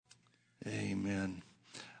Amen.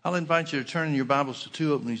 I'll invite you to turn in your Bibles to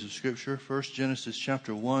two openings of Scripture. First, Genesis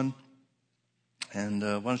chapter 1. And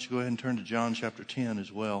why don't you go ahead and turn to John chapter 10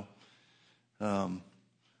 as well.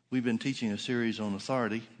 We've been teaching a series on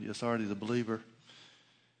authority, the authority of the believer,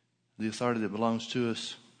 the authority that belongs to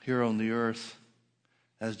us here on the earth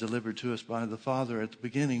as delivered to us by the Father at the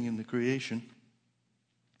beginning in the creation.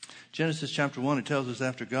 Genesis chapter 1, it tells us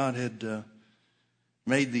after God had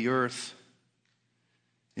made the earth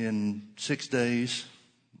in 6 days,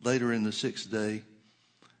 later in the sixth day,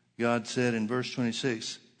 God said in verse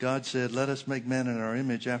 26, God said, "Let us make man in our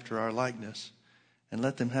image after our likeness, and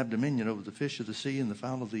let them have dominion over the fish of the sea and the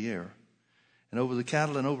fowl of the air, and over the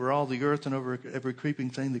cattle and over all the earth and over every creeping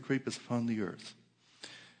thing that creepeth upon the earth."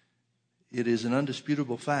 It is an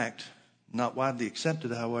undisputable fact, not widely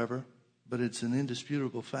accepted, however, but it's an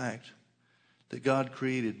indisputable fact that God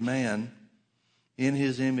created man in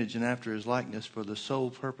his image and after his likeness for the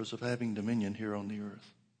sole purpose of having dominion here on the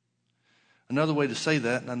earth. Another way to say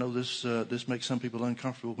that, and I know this makes some people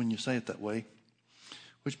uncomfortable when you say it that way,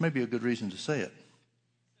 which may be a good reason to say it.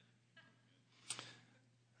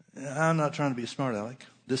 I'm not trying to be a smart aleck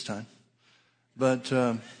this time, but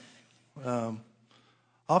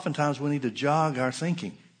oftentimes we need to jog our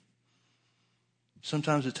thinking.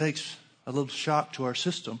 Sometimes it takes a little shock to our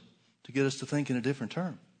system to get us to think in a different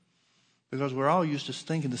term, because we're all used to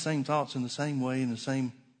thinking the same thoughts in the same way, in the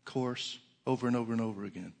same course, over and over and over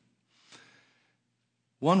again.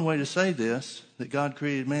 One way to say this, that God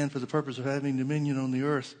created man for the purpose of having dominion on the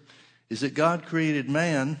earth, is that God created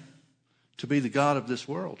man to be the God of this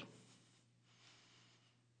world.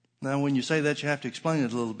 Now, when you say that, you have to explain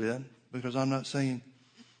it a little bit, because I'm not saying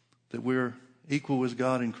that we're equal with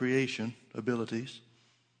God in creation abilities.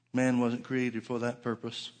 Man wasn't created for that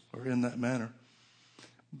purpose or in that manner.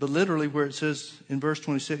 But literally where it says in verse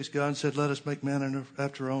 26, God said, "Let us make man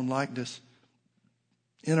after our own likeness,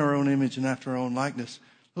 in our own image and after our own likeness."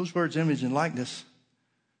 Those words, image and likeness,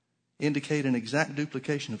 indicate an exact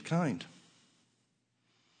duplication of kind.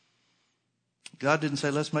 God didn't say,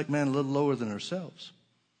 "Let's make man a little lower than ourselves."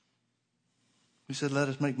 He said, "Let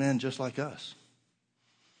us make man just like us."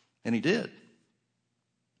 And he did.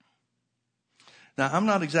 Now, I'm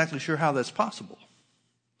not exactly sure how that's possible.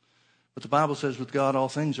 But the Bible says with God all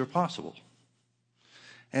things are possible.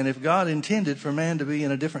 And if God intended for man to be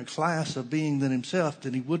in a different class of being than himself,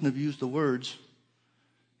 then he wouldn't have used the words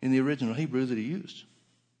in the original Hebrew that he used.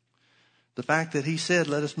 The fact that he said,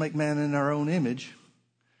 "Let us make man in our own image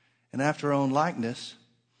and after our own likeness,"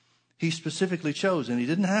 he specifically chose, and he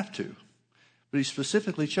didn't have to, but he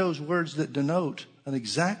specifically chose words that denote an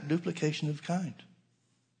exact duplication of kind.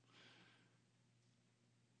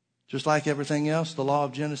 Just like everything else, the law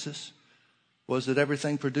of Genesis was that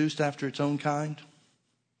everything produced after its own kind.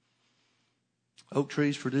 Oak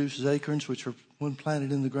trees produce acorns, which are, when planted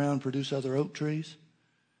in the ground, produce other oak trees.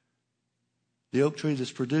 The oak tree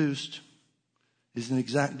that's produced is an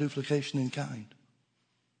exact duplication in kind.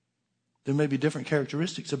 There may be different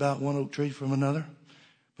characteristics about one oak tree from another,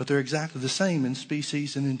 but they're exactly the same in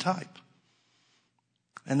species and in type.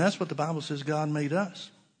 And that's what the Bible says God made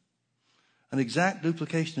us. An exact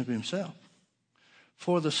duplication of himself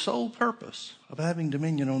for the sole purpose of having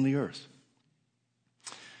dominion on the earth.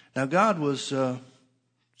 Now, God was,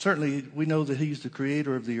 certainly we know that he's the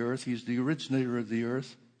creator of the earth. He's the originator of the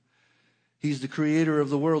earth. He's the creator of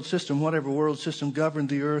the world system. Whatever world system governed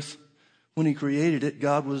the earth when he created it,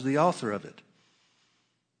 God was the author of it.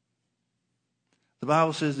 The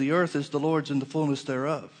Bible says the earth is the Lord's and the fullness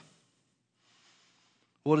thereof.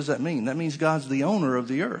 What does that mean? That means God's the owner of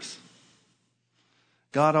the earth.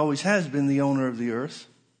 God always has been the owner of the earth.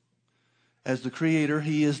 As the creator,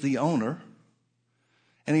 he is the owner.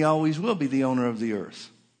 And he always will be the owner of the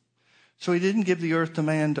earth. So he didn't give the earth to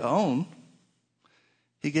man to own.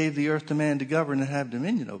 He gave the earth to man to govern and have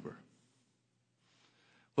dominion over.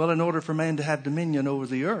 Well, in order for man to have dominion over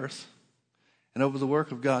the earth and over the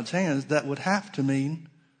work of God's hands, that would have to mean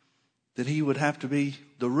that he would have to be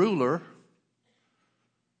the ruler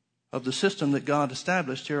of the system that God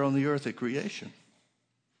established here on the earth at creation.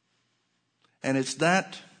 And it's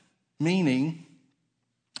that meaning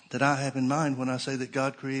that I have in mind when I say that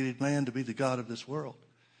God created man to be the God of this world.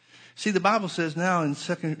 See, the Bible says now in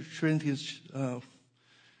 2 Corinthians, 2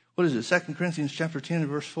 Corinthians chapter 10 and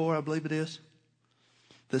verse 4, I believe it is,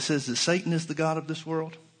 that says that Satan is the God of this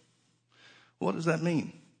world. What does that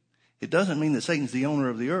mean? It doesn't mean that Satan's the owner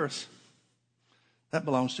of the earth. That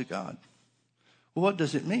belongs to God. Well, what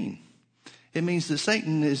does it mean? It means that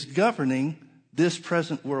Satan is governing this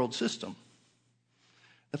present world system.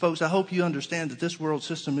 Now, folks, I hope you understand that this world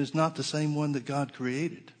system is not the same one that God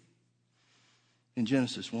created in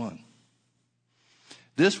Genesis 1.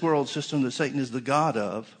 This world system that Satan is the god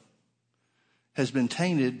of has been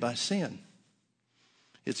tainted by sin.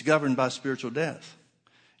 It's governed by spiritual death.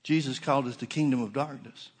 Jesus called it the kingdom of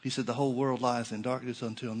darkness. He said the whole world lies in darkness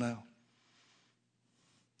until now.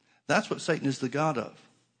 That's what Satan is the god of.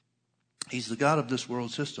 He's the god of this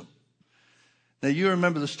world system. Now you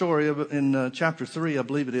remember the story of in chapter 3, I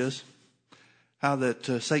believe it is, how that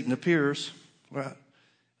Satan appears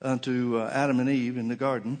unto Adam and Eve in the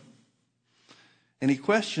garden. And he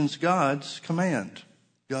questions God's command.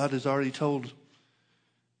 God has already told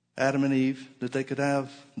Adam and Eve that they could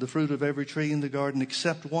have the fruit of every tree in the garden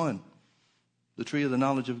except one, the tree of the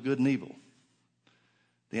knowledge of good and evil.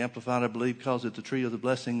 The Amplified, I believe, calls it the tree of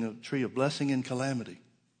blessing and calamity.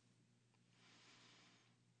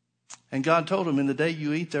 And God told him, in the day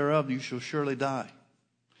you eat thereof, you shall surely die.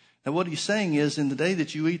 Now what he's saying is, in the day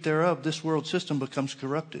that you eat thereof, this world system becomes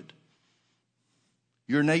corrupted.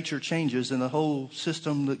 Your nature changes and the whole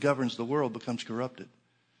system that governs the world becomes corrupted.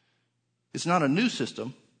 It's not a new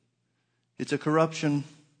system. It's a corruption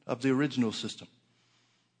of the original system.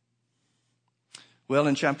 Well,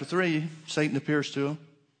 in chapter 3, Satan appears to him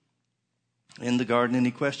in the garden and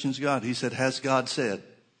he questions God. He said, has God said?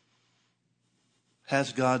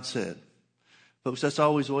 Has God said? Folks, that's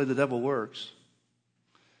always the way the devil works.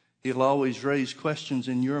 He'll always raise questions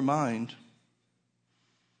in your mind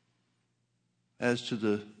as to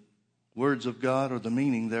the words of God or the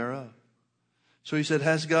meaning thereof. So he said,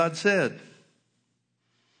 has God said,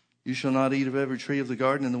 you shall not eat of every tree of the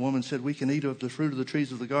garden? And the woman said, we can eat of the fruit of the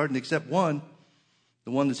trees of the garden except one,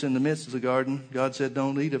 the one that's in the midst of the garden. God said,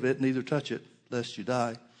 don't eat of it, neither touch it, lest you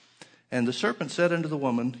die. And the serpent said unto the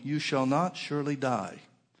woman, you shall not surely die.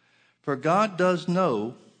 For God does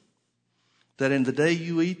know that in the day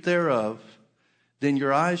you eat thereof, then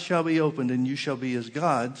your eyes shall be opened, and you shall be as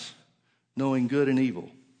gods, knowing good and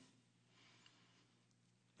evil.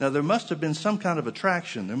 Now there must have been some kind of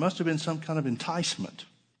attraction. There must have been some kind of enticement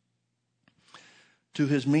to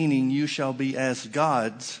his meaning, you shall be as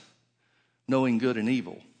gods, knowing good and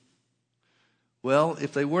evil. Well,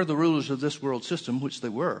 if they were the rulers of this world system, which they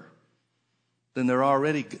were, then they're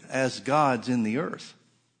already as gods in the earth.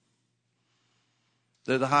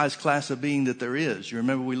 They're the highest class of being that there is. You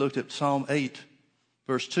remember we looked at Psalm 8,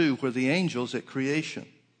 verse 2, where the angels at creation,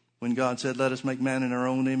 when God said, let us make man in our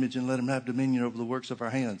own image and let him have dominion over the works of our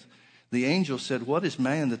hands. The angels said, what is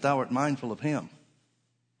man that thou art mindful of him?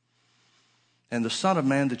 And the Son of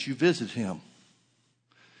Man that you visit him.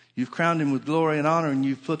 You've crowned him with glory and honor, and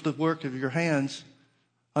you've put the work of your hands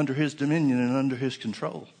under his dominion and under his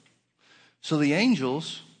control. So the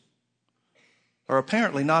angels are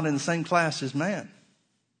apparently not in the same class as man,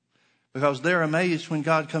 because they're amazed when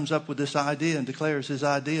God comes up with this idea and declares his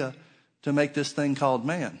idea to make this thing called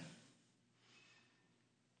man.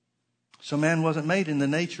 So man wasn't made in the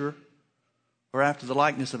nature or after the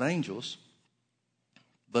likeness of angels,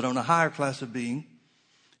 but on a higher class of being.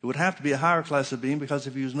 It would have to be a higher class of being, because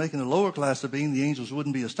if he was making a lower class of being, the angels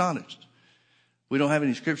wouldn't be astonished. We don't have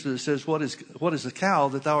any scripture that says, what is a cow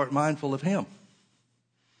that thou art mindful of him?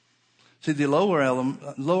 See, the lower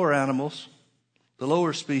animals, the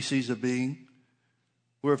lower species of being,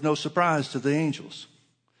 were of no surprise to the angels.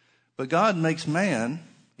 But God makes man,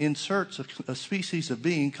 inserts a species of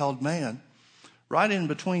being called man, right in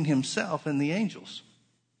between himself and the angels.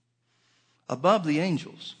 Above the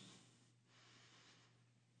angels.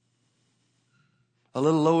 A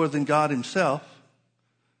little lower than God himself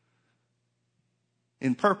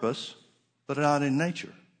in purpose, but not in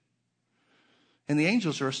nature. And the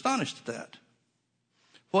angels are astonished at that.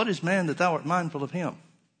 What is man that thou art mindful of him?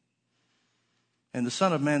 And the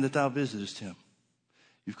Son of Man that thou visitest him?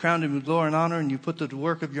 You've crowned him with glory and honor, and you put the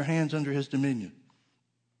work of your hands under his dominion.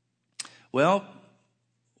 Well,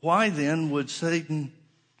 why then would Satan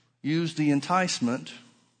use the enticement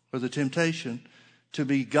or the temptation to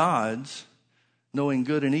be gods, knowing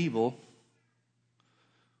good and evil,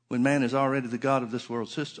 when man is already the god of this world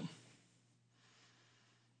system?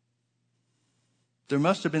 There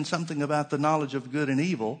must have been something about the knowledge of good and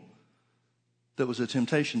evil that was a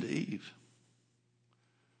temptation to Eve.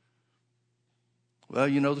 Well,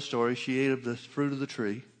 you know the story. She ate of the fruit of the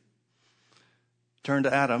tree, turned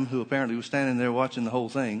to Adam, who apparently was standing there watching the whole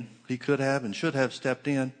thing. He could have and should have stepped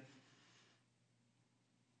in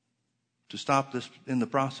to stop this in the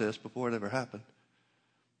process before it ever happened.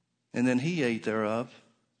 And then he ate thereof,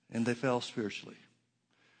 and they fell spiritually.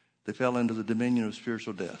 They fell into the dominion of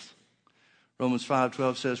spiritual death. Romans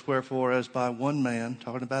 5:12 says, wherefore as by one man,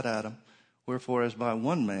 talking about Adam, wherefore as by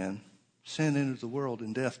one man sin entered the world,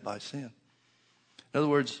 and death by sin. In other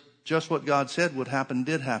words, just what God said would happen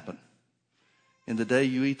did happen. In the day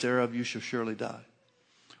you eat thereof, you shall surely die.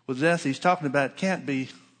 Well, the death he's talking about can't be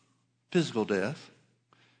physical death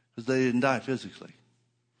because they didn't die physically.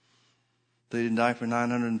 They didn't die for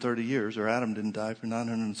 930 years, or Adam didn't die for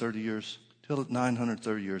 930 years, till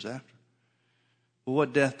 930 years after. Well,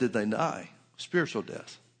 what death did they die? Spiritual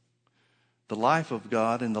death. The life of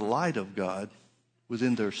God and the light of God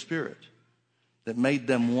within their spirit that made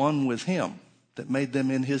them one with him, that made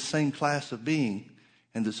them in his same class of being,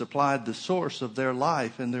 and that supplied the source of their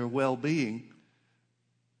life and their well-being,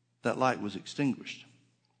 that light was extinguished.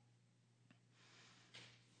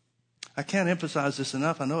 I can't emphasize this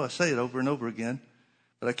enough. I know I say it over and over again,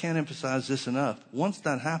 but I can't emphasize this enough. Once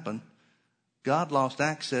that happened, God lost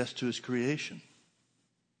access to his creation.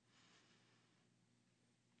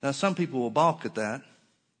 Now, some people will balk at that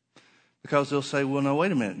because they'll say, well, no,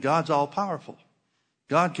 wait a minute. God's all powerful.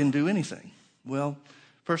 God can do anything. Well,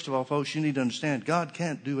 first of all, folks, you need to understand God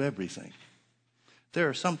can't do everything. There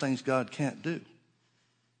are some things God can't do.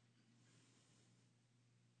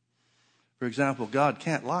 For example, God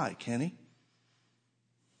can't lie, can he?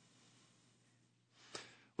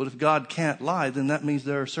 Well, if God can't lie, then that means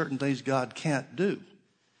there are certain things God can't do.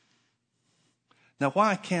 Now,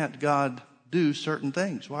 why can't God do certain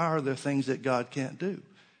things? Why are there things that God can't do?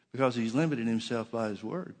 Because he's limited himself by his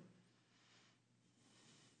word.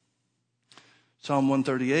 Psalm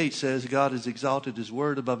 138 says God has exalted his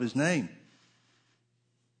word above his name.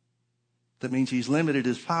 That means he's limited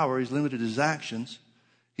his power, he's limited his actions,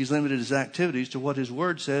 he's limited his activities to what his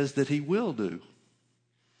word says that he will do.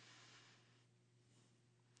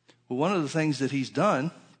 Well, one of the things that he's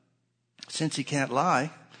done, since he can't lie,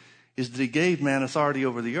 is that he gave man authority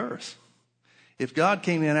over the earth. If God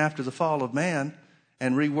came in after the fall of man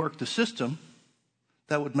and reworked the system,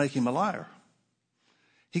 that would make him a liar.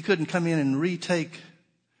 He couldn't come in and retake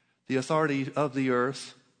the authority of the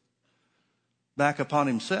earth back upon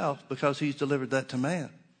himself because he's delivered that to man.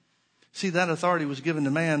 See, that authority was given to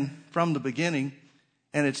man from the beginning,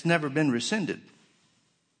 and it's never been rescinded.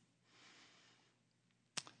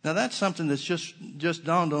 Now, that's something that's just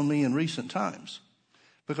dawned on me in recent times.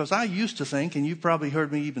 Because I used to think, and you've probably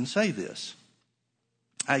heard me even say this,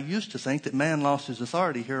 I used to think that man lost his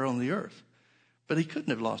authority here on the earth. But he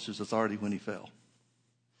couldn't have lost his authority when he fell.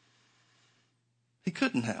 He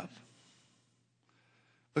couldn't have.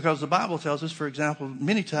 Because the Bible tells us, for example,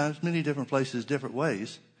 many times, many different places, different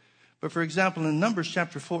ways. But for example, in Numbers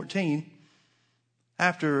chapter 14,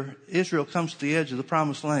 after Israel comes to the edge of the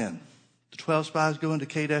promised land, the 12 spies go into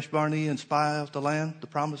Kadesh Barnea and spy out the land, the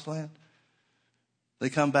promised land. They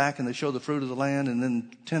come back and they show the fruit of the land, and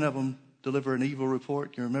then 10 of them deliver an evil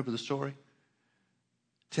report. You remember the story?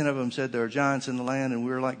 10 of them said there are giants in the land and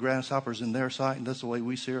we're like grasshoppers in their sight, and that's the way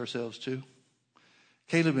we see ourselves too.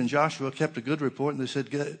 Caleb and Joshua kept a good report, and they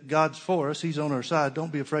said, God's for us. He's on our side.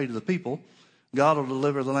 Don't be afraid of the people. God will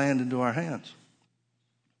deliver the land into our hands.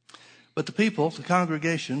 But the people, the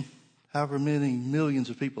congregation, however many millions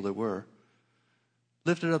of people there were,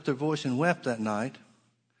 lifted up their voice and wept that night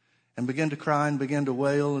and began to cry and began to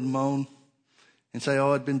wail and moan and say,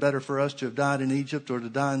 oh, it'd been better for us to have died in Egypt or to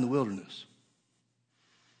die in the wilderness.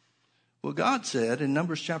 Well, God said in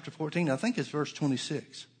Numbers chapter 14, I think it's verse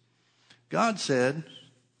 26, God said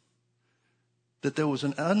that there was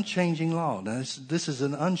an unchanging law. Now, this is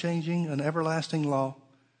an unchanging, an everlasting law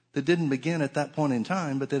that didn't begin at that point in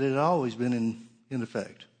time, but that it had always been in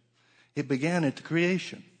effect. It began at the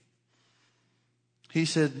creation. He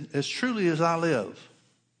said, as truly as I live,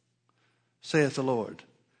 saith the Lord,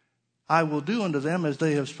 I will do unto them as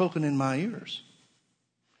they have spoken in my ears.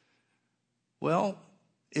 Well,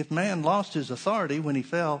 if man lost his authority when he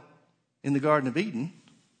fell in the Garden of Eden,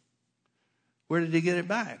 where did he get it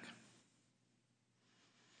back?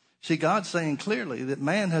 See, God's saying clearly that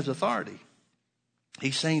man has authority.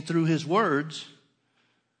 He's saying through his words,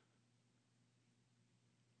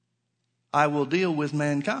 I will deal with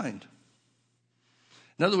mankind.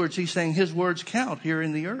 In other words, he's saying his words count here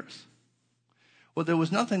in the earth. Well, there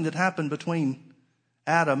was nothing that happened between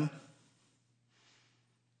Adam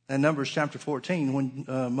and Numbers chapter 14 when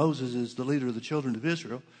Moses is the leader of the children of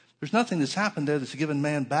Israel. There's nothing that's happened there that's given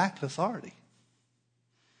man back authority.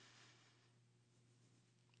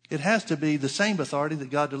 It has to be the same authority that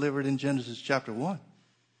God delivered in Genesis chapter 1.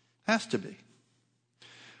 Has to be.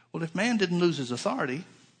 Well, if man didn't lose his authority,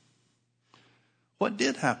 what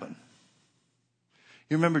did happen?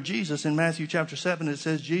 You remember Jesus in Matthew chapter 7, it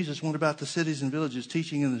says Jesus went about the cities and villages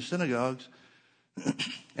teaching in the synagogues,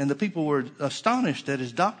 and the people were astonished at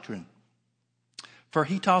his doctrine, for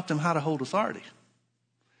he taught them how to hold authority.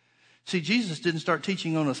 See, Jesus didn't start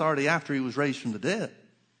teaching on authority after he was raised from the dead.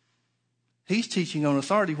 He's teaching on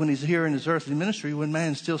authority when he's here in his earthly ministry, when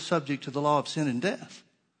man's still subject to the law of sin and death.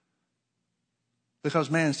 because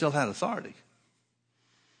man still had authority.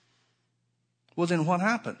 Well, then what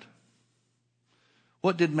happened?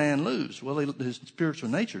 What did man lose? Well, his spiritual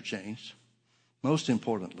nature changed, most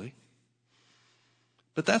importantly.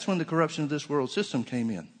 But that's when the corruption of this world system came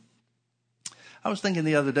in. I was thinking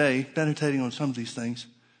the other day, meditating on some of these things,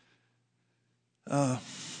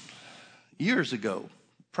 years ago,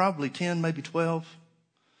 probably 10, maybe 12,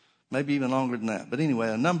 maybe even longer than that. But anyway,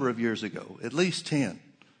 a number of years ago, at least 10,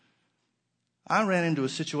 I ran into a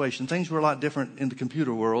situation. Things were a lot different in the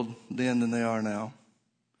computer world then than they are now.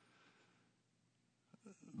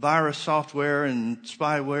 Virus software and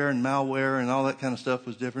spyware and malware and all that kind of stuff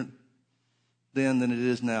was different then than it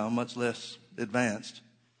is now, much less advanced.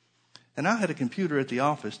 And I had a computer at the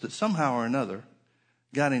office that somehow or another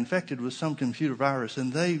got infected with some computer virus,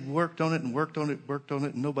 and they worked on it,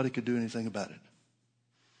 and nobody could do anything about it.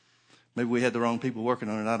 Maybe we had the wrong people working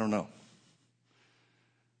on it, I don't know.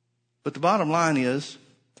 But the bottom line is,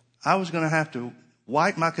 I was going to have to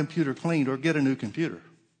wipe my computer clean or get a new computer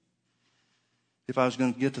if I was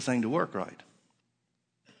going to get the thing to work right.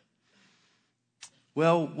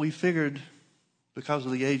 Well, we figured, because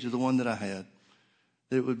of the age of the one that I had,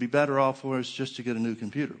 that it would be better off for us just to get a new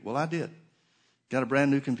computer. Well, I did. Got a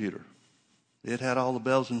brand new computer. It had all the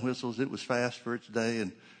bells and whistles. It was fast for its day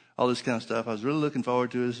and all this kind of stuff. I was really looking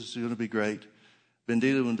forward to it. This is going to be great. Been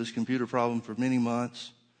dealing with this computer problem for many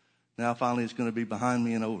months. Now finally it's going to be behind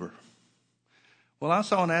me and over. Well, I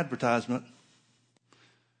saw an advertisement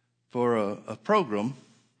for a program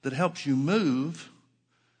that helps you move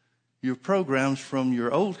your programs from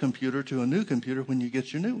your old computer to a new computer when you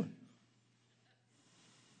get your new one.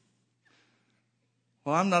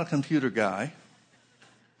 Well, I'm not a computer guy.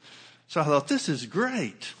 So I thought, this is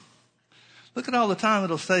great. Look at all the time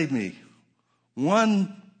it'll save me.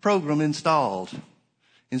 One program installed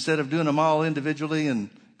instead of doing them all individually and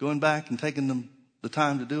going back and taking them the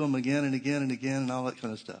time to do them again and again and again and all that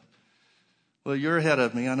kind of stuff. Well, you're ahead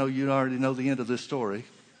of me. I know you already know the end of this story.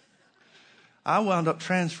 I wound up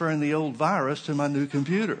transferring the old virus to my new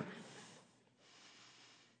computer.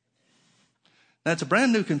 That's a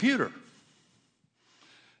brand new computer.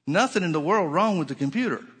 Nothing in the world wrong with the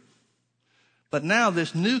computer. But now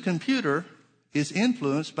this new computer is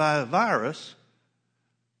influenced by a virus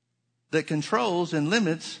that controls and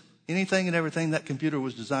limits anything and everything that computer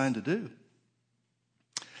was designed to do.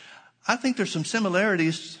 I think there's some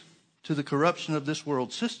similarities to the corruption of this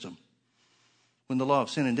world system when the law of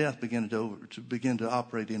sin and death began to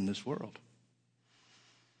operate in this world.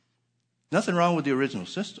 Nothing wrong with the original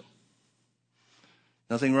system.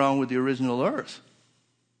 Nothing wrong with the original earth.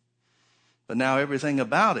 But now everything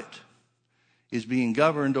about it is being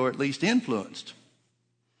governed or at least influenced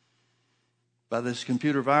by this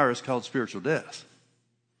computer virus called spiritual death.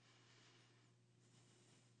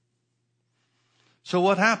 So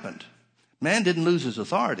what happened? Man didn't lose his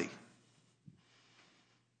authority.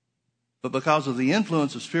 But because of the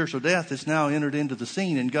influence of spiritual death, it's now entered into the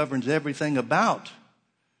scene and governs everything about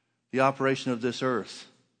the operation of this earth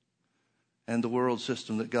and the world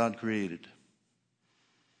system that God created.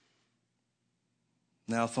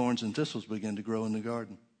 Now thorns and thistles begin to grow in the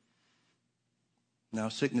garden. Now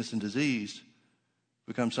sickness and disease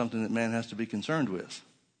become something that man has to be concerned with.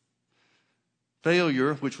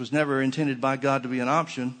 Failure, which was never intended by God to be an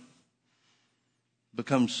option,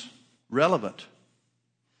 becomes relevant.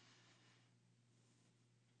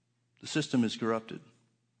 The system is corrupted.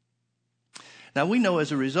 Now we know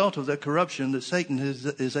as a result of that corruption that Satan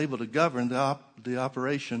is able to govern the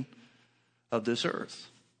operation of this earth.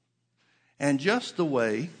 And just the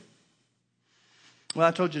way, well,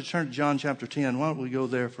 I told you to turn to John chapter 10. Why don't we go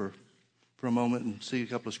there for a moment and see a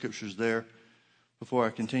couple of scriptures there before I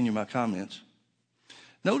continue my comments.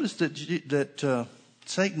 Notice that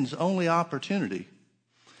Satan's only opportunity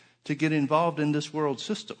to get involved in this world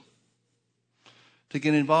system, to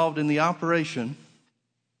get involved in the operation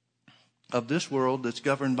of this world that's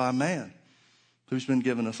governed by man, who's been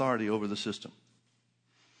given authority over the system.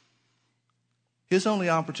 His only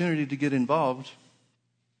opportunity to get involved,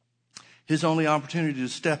 his only opportunity to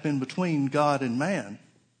step in between God and man,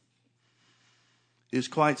 is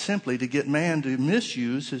quite simply to get man to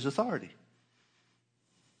misuse his authority.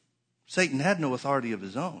 Satan had no authority of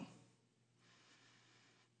his own.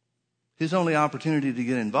 His only opportunity to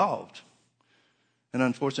get involved, and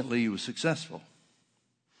unfortunately he was successful,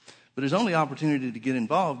 but his only opportunity to get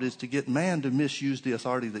involved is to get man to misuse the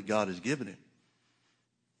authority that God has given him.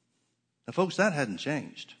 Now, folks, that hadn't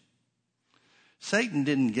changed. Satan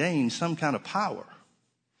didn't gain some kind of power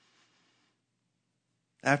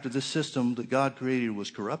after this system that God created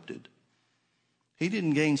was corrupted. He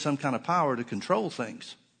didn't gain some kind of power to control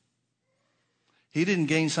things. He didn't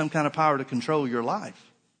gain some kind of power to control your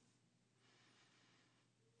life.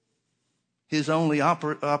 His only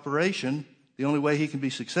operation, the only way he can be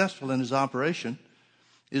successful in his operation,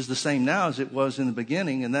 is the same now as it was in the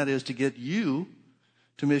beginning, and that is to get you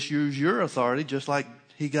to misuse your authority just like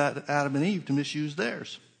he got Adam and Eve to misuse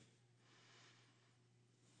theirs.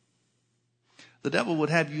 The devil would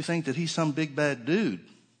have you think that he's some big bad dude,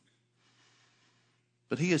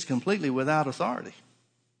 but he is completely without authority.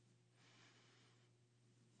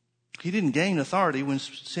 He didn't gain authority when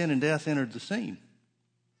sin and death entered the scene.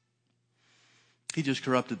 He just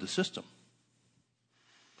corrupted the system.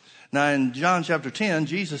 Now in John chapter 10,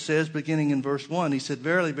 Jesus says, beginning in verse 1, he said,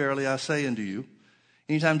 "Verily, verily, I say unto you."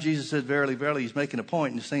 Anytime Jesus said, "Verily, verily," he's making a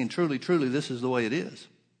point and he's saying, "Truly, truly, this is the way it is."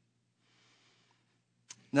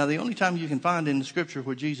 Now the only time you can find in the scripture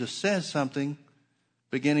where Jesus says something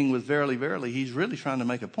beginning with "Verily, verily," he's really trying to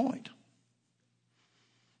make a point.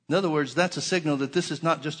 In other words, that's a signal that this is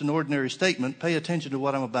not just an ordinary statement. Pay attention to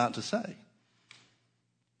what I'm about to say.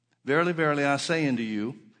 "Verily, verily, I say unto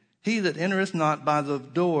you, he that entereth not by the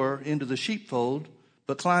door into the sheepfold,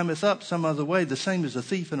 but climbeth up some other way, the same is a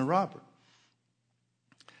thief and a robber."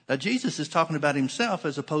 Now Jesus is talking about himself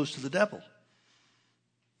as opposed to the devil.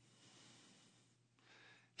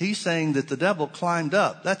 He's saying that the devil climbed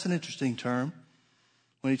up. That's an interesting term.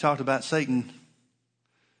 When he talked about Satan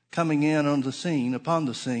coming in on the scene, upon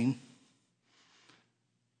the scene,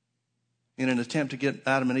 in an attempt to get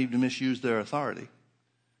Adam and Eve to misuse their authority.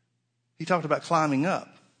 He talked about climbing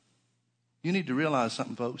up. You need to realize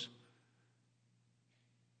something, folks.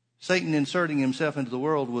 Satan inserting himself into the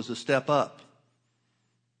world was a step up.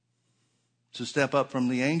 It's a step up from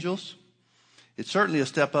the angels. It's certainly a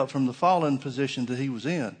step up from the fallen position that he was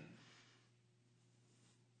in,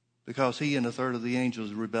 because he and a third of the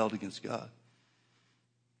angels rebelled against God.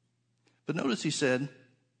 But notice he said,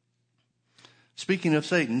 speaking of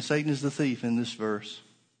Satan, Satan is the thief in this verse.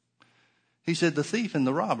 He said the thief and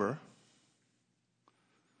the robber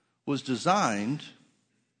was designed,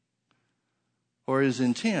 or his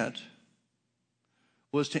intent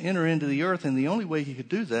was to enter into the earth, and the only way he could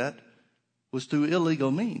do that was through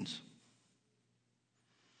illegal means.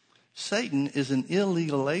 Satan is an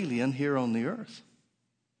illegal alien here on the earth.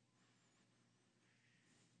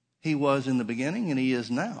 He was in the beginning and he is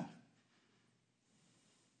now.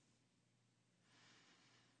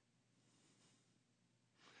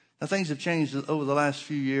 Now things have changed over the last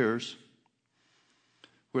few years,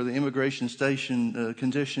 where the immigration station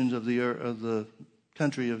conditions of the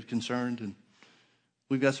country are concerned, and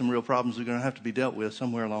we've got some real problems that are going to have to be dealt with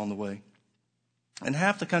somewhere along the way. And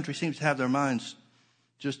half the country seems to have their minds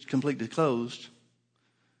just completely closed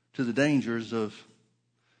to the dangers of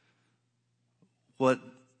what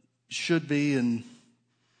should be and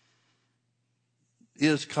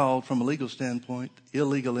is called, from a legal standpoint,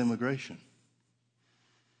 illegal immigration.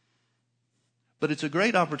 But it's a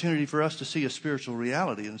great opportunity for us to see a spiritual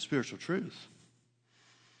reality and a spiritual truth.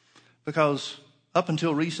 Because up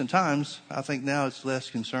until recent times, I think now it's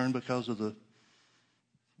less concerned because of the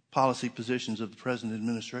policy positions of the present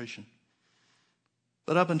administration.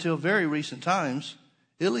 But up until very recent times,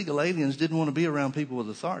 illegal aliens didn't want to be around people with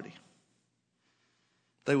authority.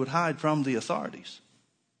 They would hide from the authorities.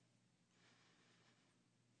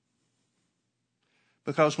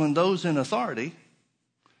 Because when those in authority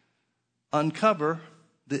uncover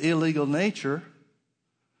the illegal nature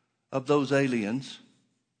of those aliens,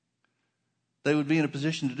 they would be in a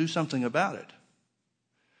position to do something about it.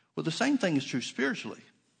 Well, the same thing is true spiritually.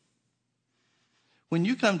 When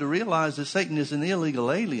you come to realize that Satan is an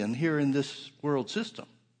illegal alien here in this world system,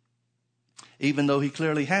 even though he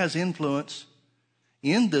clearly has influence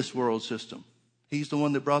in this world system, he's the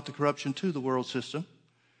one that brought the corruption to the world system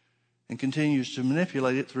and continues to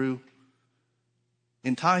manipulate it through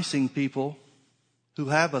enticing people who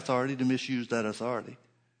have authority to misuse that authority.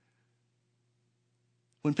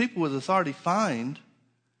 When people with authority find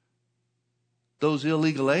those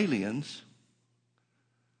illegal aliens,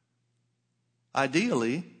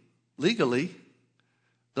 ideally, legally,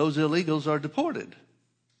 those illegals are deported.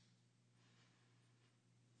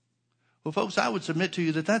 Well, folks, I would submit to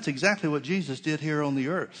you that that's exactly what Jesus did here on the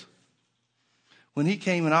earth. When he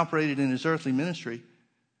came and operated in his earthly ministry,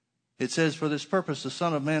 it says, "For this purpose the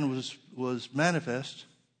Son of Man was manifest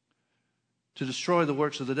to destroy the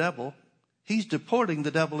works of the devil." He's deporting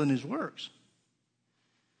the devil and his works.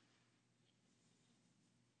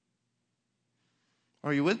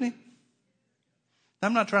 Are you with me?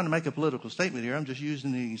 I'm not trying to make a political statement here. I'm just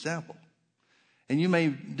using the example. And you may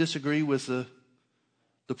disagree with the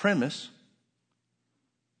premise,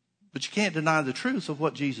 but you can't deny the truth of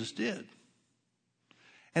what Jesus did.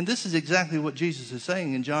 And this is exactly what Jesus is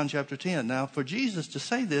saying in John chapter 10. Now, for Jesus to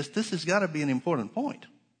say this has got to be an important point.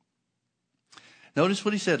 Notice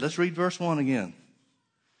what he said. Let's read verse 1 again.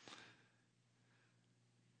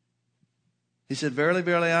 He said, "Verily,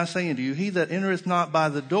 verily, I say unto you, he that entereth not by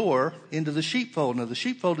the door into the sheepfold." Now, the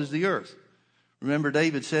sheepfold is the earth. Remember,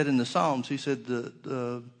 David said in the Psalms, he said,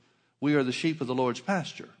 we are the sheep of the Lord's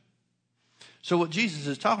pasture. So what Jesus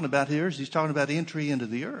is talking about here is he's talking about entry into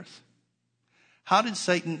the earth. How did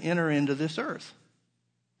Satan enter into this earth?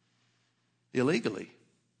 Illegally.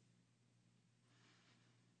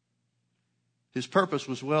 His purpose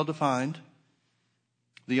was well defined.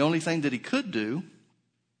 The only thing that he could do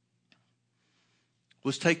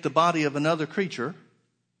was take the body of another creature,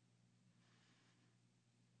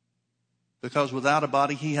 because without a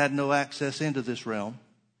body he had no access into this realm,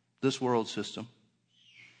 this world system.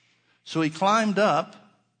 So he climbed up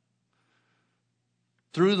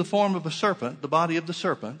through the form of a serpent, the body of the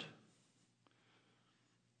serpent,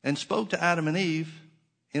 and spoke to Adam and Eve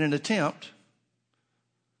in an attempt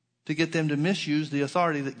to get them to misuse the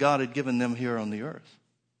authority that God had given them here on the earth.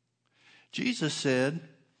 Jesus said,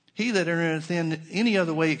 "He that entereth in any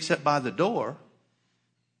other way except by the door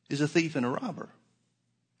is a thief and a robber."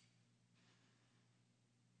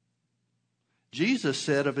 Jesus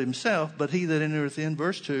said of himself, "But he that entereth in,"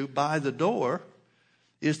 verse 2, "by the door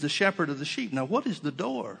is the shepherd of the sheep." Now, what is the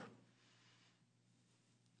door?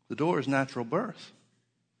 The door is natural birth.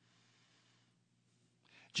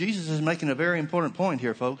 Jesus is making a very important point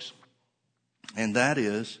here, folks. And that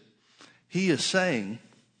is, he is saying,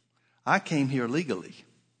 I came here legally.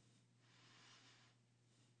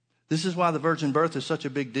 This is why the virgin birth is such a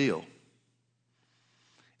big deal.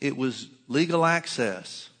 It was legal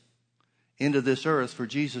access into this earth for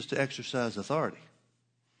Jesus to exercise authority.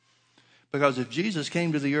 Because if Jesus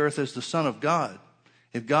came to the earth as the Son of God,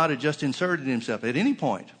 if God had just inserted himself at any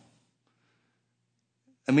point,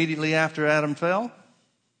 immediately after Adam fell,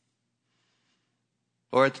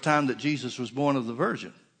 or at the time that Jesus was born of the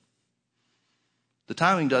Virgin, the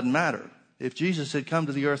timing doesn't matter. If Jesus had come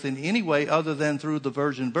to the earth in any way other than through the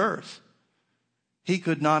virgin birth, he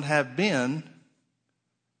could not have been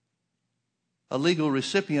a legal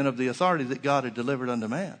recipient of the authority that God had delivered unto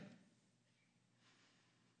man.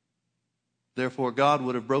 Therefore, God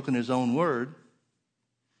would have broken his own word,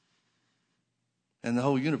 and the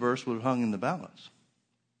whole universe would have hung in the balance.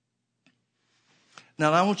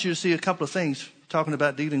 Now, I want you to see a couple of things talking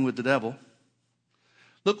about dealing with the devil.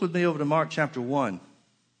 Look with me over to Mark chapter 1.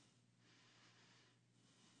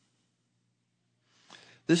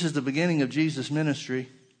 This is the beginning of Jesus' ministry.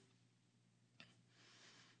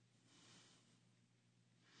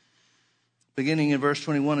 Beginning in verse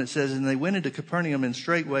 21, it says, "And they went into Capernaum, and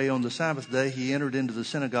straightway on the Sabbath day he entered into the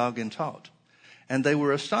synagogue and taught. And they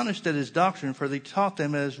were astonished at his doctrine, for he taught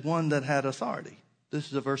them as one that had authority." This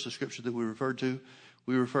is a verse of scripture that we referred to.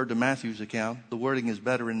 We referred to Matthew's account. The wording is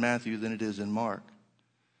better in Matthew than it is in Mark.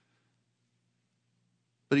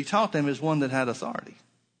 But he taught them as one that had authority,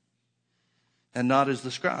 and not as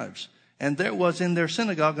the scribes. "And there was in their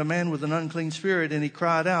synagogue a man with an unclean spirit, and he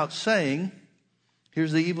cried out, saying,"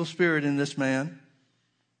 here's the evil spirit in this man,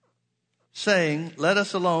 saying, "Let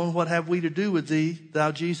us alone. What have we to do with thee,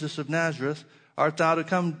 thou Jesus of Nazareth? Art thou to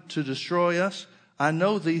come to destroy us? I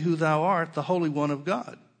know thee who thou art, the Holy One of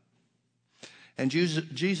God." And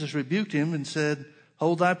Jesus rebuked him and said,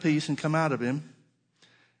 "Hold thy peace and come out of him."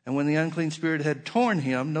 And when the unclean spirit had torn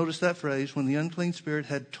him, notice that phrase, when the unclean spirit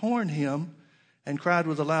had torn him and cried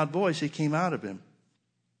with a loud voice, he came out of him.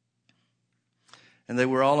 And they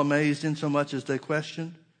were all amazed, insomuch as they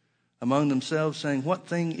questioned among themselves, saying, "What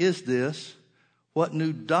thing is this? What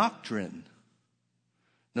new doctrine?"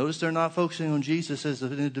 Notice they're not focusing on Jesus as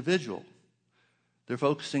an individual. They're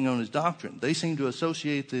focusing on his doctrine. They seem to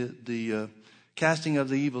associate the casting of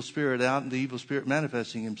the evil spirit out and the evil spirit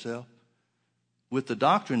manifesting himself with the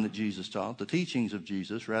doctrine that Jesus taught, the teachings of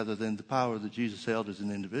Jesus, rather than the power that Jesus held as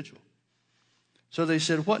an individual. So they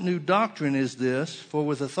said, "What new doctrine is this? For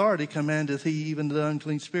with authority commandeth he even the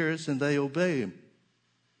unclean spirits, and they obey him."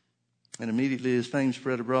 And immediately his fame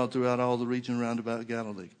spread abroad throughout all the region round about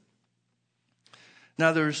Galilee.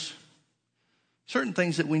 Now there's certain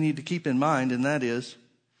things that we need to keep in mind, and that is,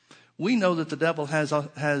 we know that the devil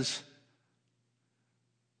has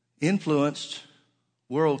influenced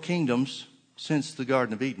world kingdoms since the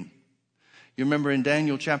Garden of Eden. You remember in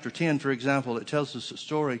Daniel chapter 10, for example, it tells us a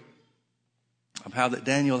story of how that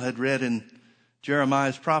Daniel had read in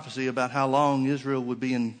Jeremiah's prophecy about how long Israel would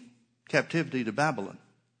be in captivity to Babylon.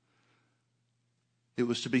 It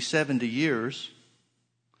was to be 70 years,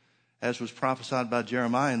 as was prophesied by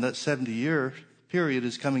Jeremiah, and that 70-year period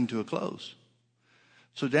is coming to a close.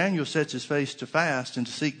 So Daniel sets his face to fast and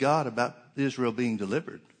to seek God about Israel being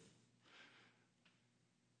delivered.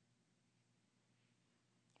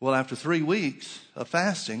 Well, after 3 weeks of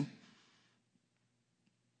fasting,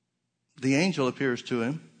 the angel appears to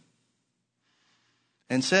him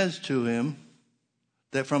and says to him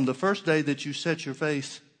that from the first day that you set your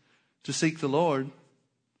face to seek the Lord,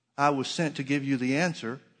 I was sent to give you the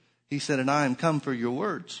answer. He said, and I am come for your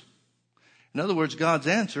words. In other words, God's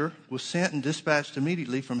answer was sent and dispatched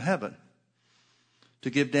immediately from heaven to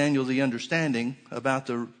give Daniel the understanding about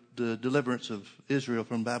the deliverance of Israel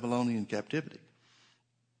from Babylonian captivity.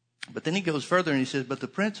 But then he goes further and he says, but the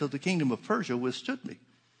prince of the kingdom of Persia withstood me.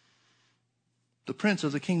 The prince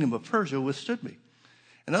of the kingdom of Persia withstood me.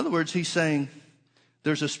 In other words, he's saying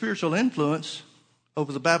there's a spiritual influence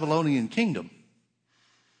over the Babylonian kingdom.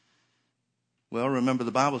 Well, remember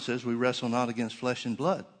the Bible says we wrestle not against flesh and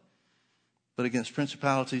blood, but against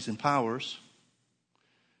principalities and powers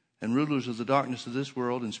and rulers of the darkness of this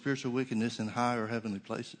world and spiritual wickedness in high or heavenly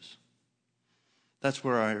places. That's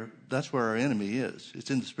where our enemy is.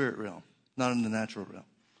 It's in the spirit realm, not in the natural realm.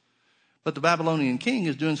 But the Babylonian king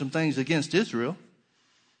is doing some things against Israel,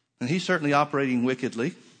 and he's certainly operating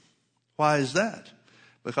wickedly. Why is that?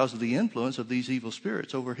 Because of the influence of these evil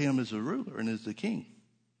spirits over him as a ruler and as the king.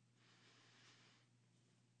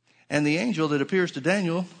 And the angel that appears to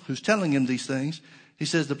Daniel, who's telling him these things, he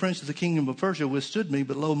says, the prince of the kingdom of Persia withstood me,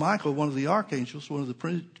 but lo, Michael, one of the archangels, one of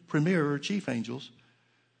the premier or chief angels,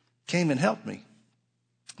 came and helped me.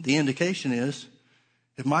 The indication is,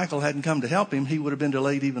 if Michael hadn't come to help him, he would have been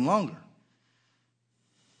delayed even longer.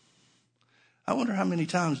 I wonder how many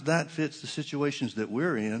times that fits the situations that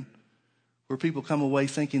we're in, where people come away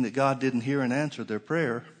thinking that God didn't hear and answer their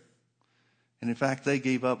prayer, and in fact, they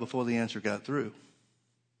gave up before the answer got through.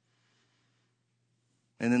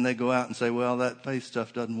 And then they go out and say, well, that faith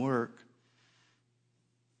stuff doesn't work.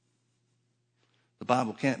 The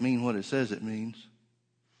Bible can't mean what it says it means,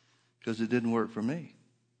 because it didn't work for me.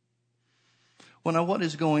 Well, now what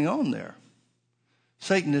is going on there?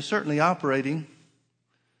 Satan is certainly operating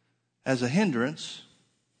as a hindrance,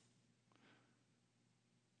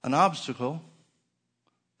 an obstacle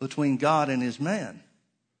between God and his man.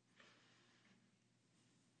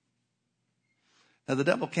 Now the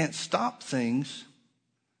devil can't stop things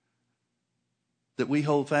that we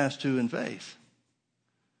hold fast to in faith,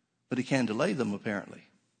 but he can delay them apparently.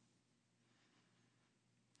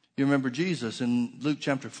 You remember Jesus in Luke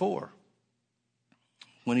chapter 4,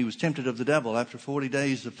 when he was tempted of the devil after 40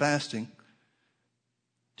 days of fasting.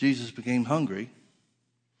 Jesus became hungry.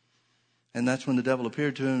 And that's when the devil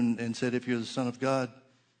appeared to him and said, if you're the Son of God,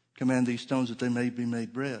 command these stones that they may be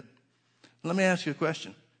made bread. Let me ask you a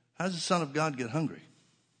question. How does the Son of God get hungry?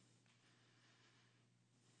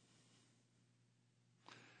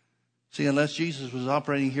 See, unless Jesus was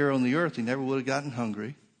operating here on the earth, he never would have gotten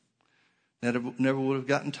hungry, never would have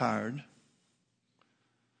gotten tired,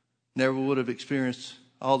 never would have experienced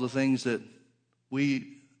all the things that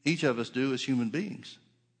each of us do as human beings.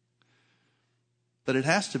 But it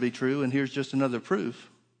has to be true, and here's just another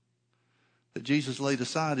proof, that Jesus laid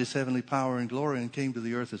aside his heavenly power and glory and came to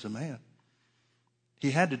the earth as a man.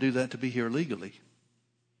 He had to do that to be here legally.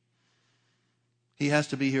 He has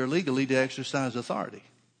to be here legally to exercise authority.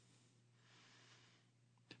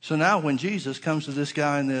 So now when Jesus comes to this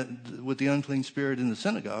guy with the unclean spirit in the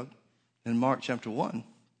synagogue, in Mark chapter 1,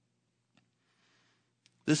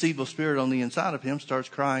 this evil spirit on the inside of him starts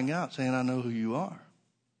crying out, saying, I know who you are.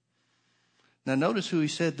 Now notice who he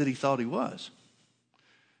said that he thought he was.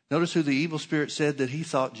 Notice who the evil spirit said that he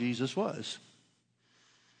thought Jesus was.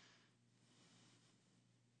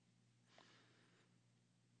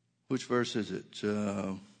 Which verse is it?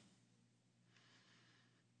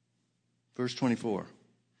 Verse 24.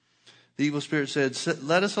 The evil spirit said,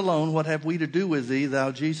 let us alone. What have we to do with thee,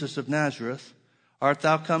 thou Jesus of Nazareth? Art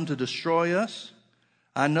thou come to destroy us?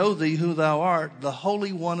 I know thee who thou art, the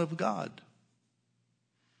Holy One of God.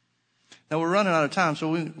 Now we're running out of time,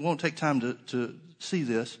 so we won't take time to see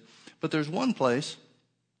this. But there's one place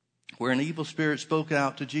where an evil spirit spoke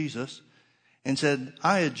out to Jesus and said,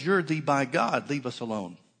 I adjure thee by God, leave us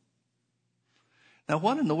alone. Now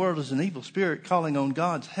what in the world is an evil spirit calling on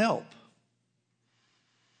God's help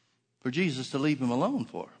for Jesus to leave him alone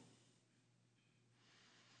for?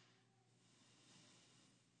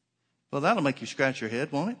 Well, that'll make you scratch your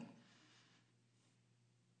head, won't it?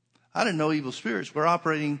 I didn't know evil spirits were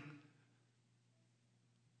operating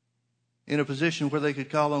in a position where they could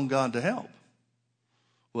call on God to help.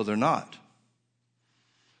 Well, they're not.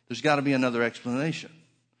 There's got to be another explanation.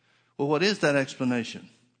 Well, what is that explanation?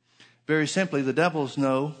 Very simply, the devils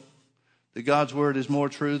know that God's word is more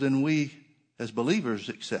true than we as believers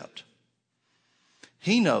accept.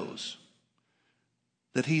 He knows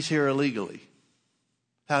that he's here illegally,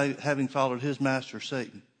 having followed his master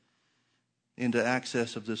Satan into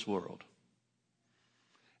access of this world.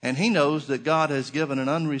 And he knows that God has given an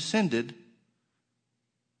unrescinded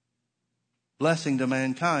blessing to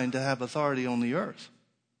mankind to have authority on the earth.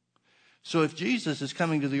 So if Jesus is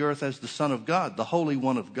coming to the earth as the Son of God, the Holy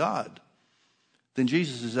One of God, then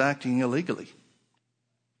Jesus is acting illegally.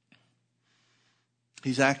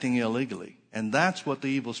 He's acting illegally. And that's what the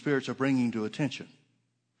evil spirits are bringing to attention.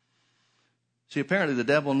 See, apparently the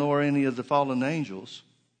devil nor any of the fallen angels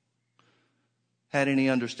had any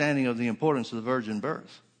understanding of the importance of the virgin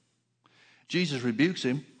birth. Jesus rebukes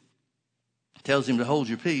him, tells him to hold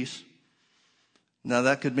your peace. Now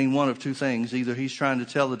that could mean one of two things. Either he's trying to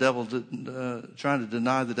tell the devil, trying to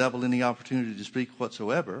deny the devil any opportunity to speak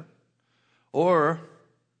whatsoever, or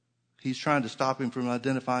he's trying to stop him from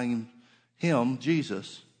identifying him,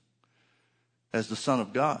 Jesus, as the Son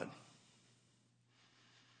of God.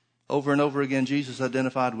 Over and over again, Jesus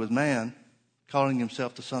identified with man, calling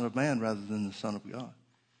himself the Son of Man rather than the Son of God.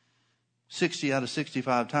 60 out of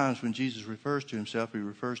 65 times when Jesus refers to himself, he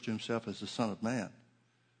refers to himself as the Son of Man.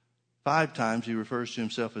 5 times he refers to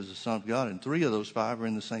himself as the Son of God, and 3 of those 5 are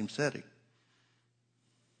in the same setting.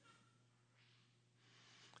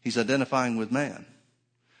 He's identifying with man.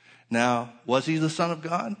 Now, was he the Son of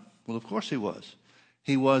God? Well, of course he was.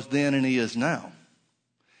 He was then and he is now.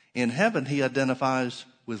 In heaven, he identifies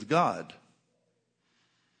with God.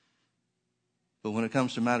 But when it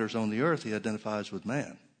comes to matters on the earth, he identifies with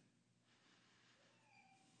man.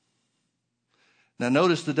 Now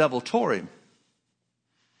notice the devil tore him.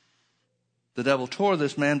 The devil tore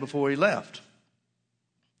this man before he left.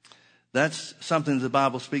 That's something the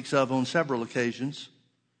Bible speaks of on several occasions.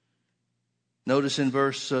 Notice in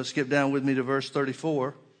skip down with me to verse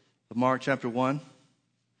 34 of Mark chapter 1.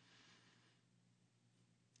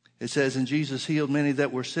 It says, "And Jesus healed many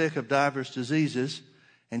that were sick of divers diseases,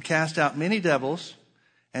 and cast out many devils,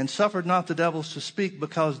 and suffered not the devils to speak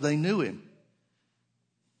because they knew him."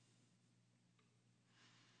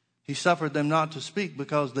 He suffered them not to speak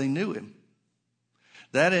because they knew him.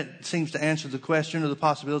 That it seems to answer the question or the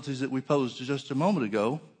possibilities that we posed just a moment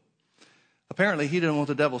ago. Apparently, he didn't want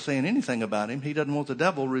the devil saying anything about him. He doesn't want the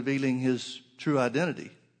devil revealing his true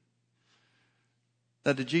identity.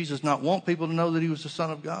 Now, did Jesus not want people to know that he was the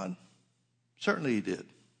Son of God? Certainly he did.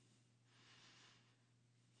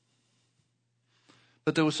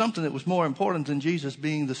 But there was something that was more important than Jesus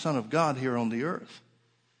being the Son of God here on the earth.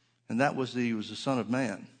 And that was that he was the Son of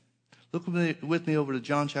Man. Look with me over to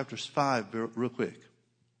John chapter 5 real quick.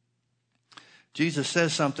 Jesus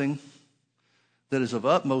says something that is of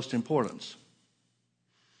utmost importance.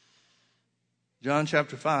 John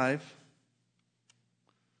chapter 5.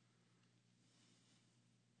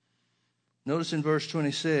 Notice in verse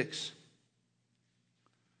 26.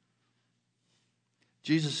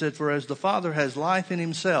 Jesus said, "For as the Father has life in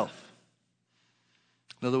himself."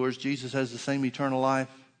 In other words, Jesus has the same eternal life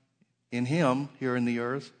in him here in the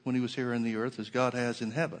earth, when he was here in the earth, as God has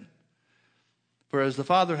in heaven. "For as the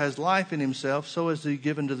Father has life in himself, so has he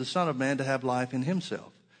given to the Son of Man to have life in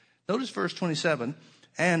himself." Notice verse 27,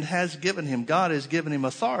 "And has given him," God has given him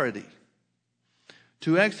authority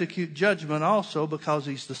to execute judgment also, because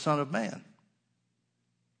he's the Son of Man.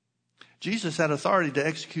 Jesus had authority to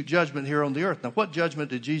execute judgment here on the earth. Now, what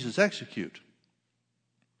judgment did Jesus execute?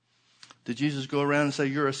 Did Jesus go around and say,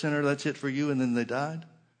 "You're a sinner, that's it for you," and then they died?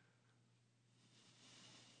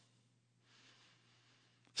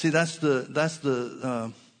 See, that's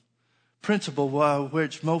the principle by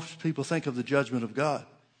which most people think of the judgment of God.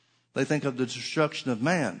 They think of the destruction of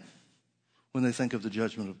man when they think of the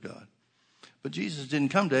judgment of God. But Jesus didn't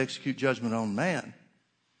come to execute judgment on man.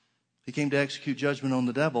 He came to execute judgment on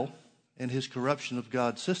the devil and his corruption of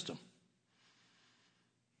God's system.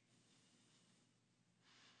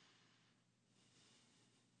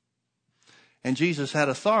 And Jesus had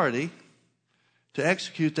authority to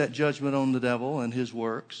execute that judgment on the devil and his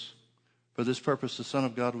works. For this purpose the Son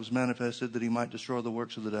of God was manifested, that he might destroy the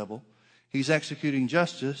works of the devil. He's executing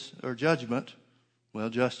justice or judgment. Well,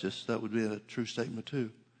 justice, that would be a true statement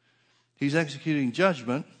too. He's executing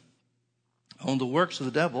judgment on the works of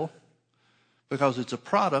the devil, because it's a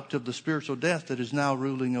product of the spiritual death that is now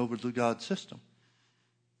ruling over the God system.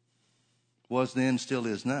 Was then, still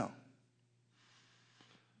is now.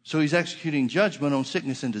 So he's executing judgment on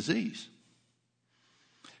sickness and disease.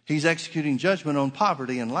 He's executing judgment on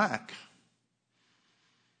poverty and lack.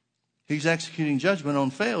 He's executing judgment on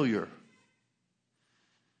failure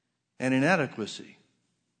and inadequacy.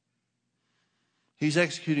 He's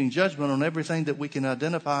executing judgment on everything that we can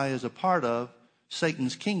identify as a part of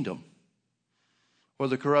Satan's kingdom or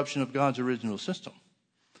the corruption of God's original system.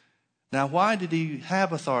 Now, why did he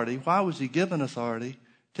have authority? Why was he given authority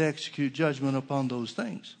to execute judgment upon those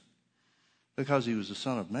things? Because he was the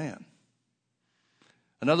Son of Man.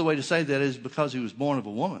 Another way to say that is because he was born of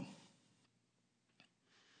a woman.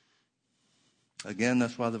 Again,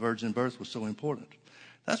 that's why the virgin birth was so important.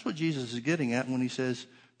 That's what Jesus is getting at when he says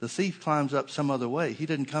the thief climbs up some other way. He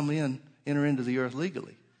didn't enter into the earth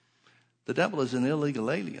legally. The devil is an illegal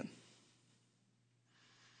alien.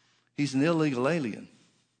 He's an illegal alien.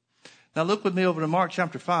 Now look with me over to Mark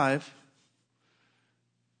chapter 5.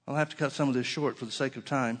 I'll have to cut some of this short for the sake of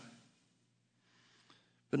time.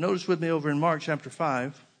 But notice with me over in Mark chapter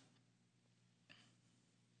 5.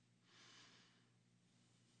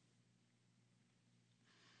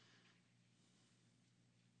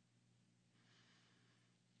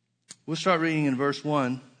 We'll start reading in verse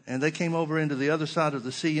 1. And they came over into the other side of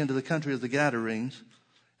the sea, into the country of the Gadarenes.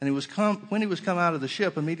 And when he was come out of the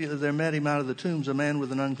ship, immediately there met him out of the tombs a man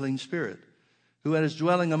with an unclean spirit, who had his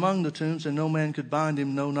dwelling among the tombs, and no man could bind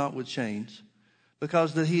him, no, not with chains,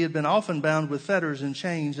 because that he had been often bound with fetters and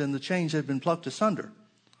chains, and the chains had been plucked asunder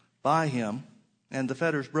by him, and the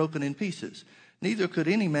fetters broken in pieces. Neither could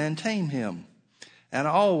any man tame him. And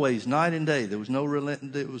always, night and day, it was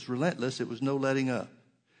relentless, it was no letting up.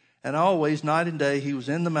 And always, night and day, he was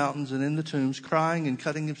in the mountains and in the tombs, crying and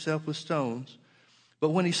cutting himself with stones. But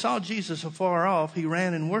when he saw Jesus afar off, he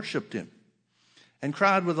ran and worshipped him, and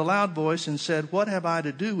cried with a loud voice and said, What have I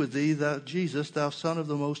to do with thee, thou Jesus, thou Son of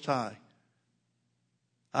the Most High?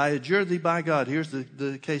 I adjure thee by God. Here's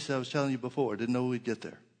the case I was telling you before. Didn't know we'd get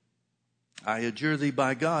there. I adjure thee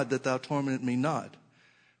by God that thou torment me not.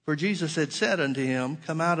 For Jesus had said unto him,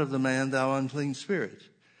 Come out of the man, thou unclean spirit.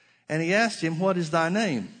 And he asked him, What is thy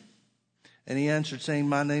name? And he answered, saying,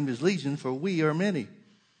 My name is Legion, for we are many.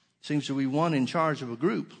 Seems to be one in charge of a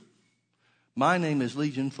group. My name is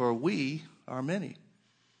Legion, for we are many.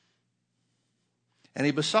 And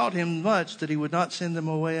he besought him much that he would not send them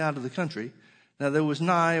away out of the country. Now there was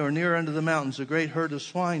nigh or near unto the mountains a great herd of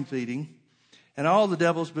swine feeding. And all the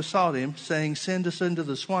devils besought him, saying, Send us into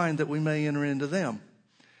the swine, that we may enter into them.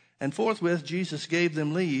 And forthwith Jesus gave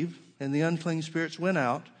them leave, and the unclean spirits went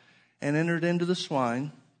out and entered into the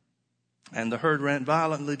swine. And the herd ran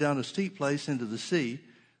violently down a steep place into the sea.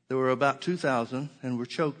 There were about 2,000, and were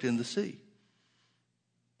choked in the sea.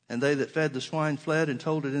 And they that fed the swine fled and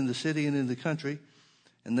told it in the city and in the country.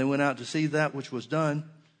 And they went out to see that which was done.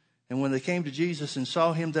 And when they came to Jesus and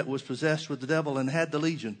saw him that was possessed with the devil and had the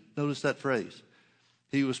legion, notice that phrase.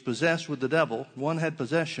 He was possessed with the devil. One had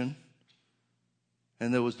possession,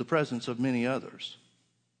 and there was the presence of many others.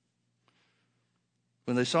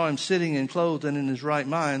 When they saw him sitting and clothed and in his right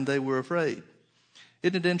mind, they were afraid.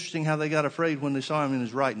 Isn't it interesting how they got afraid when they saw him in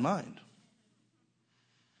his right mind?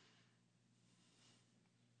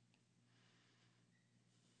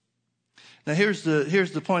 Now here's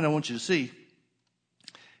the point I want you to see.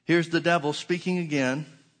 Here's the devil speaking again.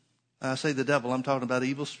 I say the devil, I'm talking about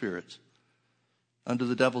evil spirits under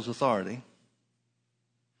the devil's authority.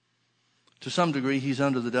 To some degree, they're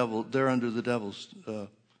under the devil's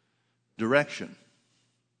direction.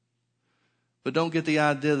 But don't get the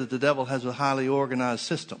idea that the devil has a highly organized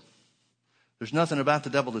system. There's nothing about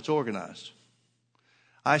the devil that's organized.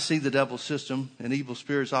 I see the devil's system and evil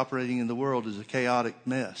spirits operating in the world as a chaotic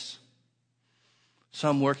mess.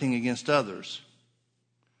 Some working against others.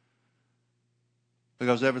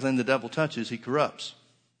 Because everything the devil touches, he corrupts.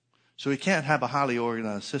 So he can't have a highly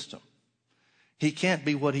organized system. He can't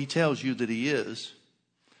be what he tells you that he is.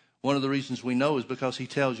 One of the reasons we know is because he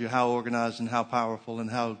tells you how organized and how powerful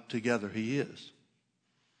and how together he is.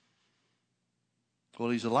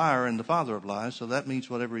 Well, he's a liar and the father of lies, so that means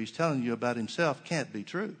whatever he's telling you about himself can't be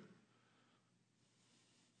true.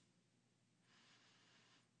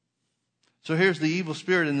 So here's the evil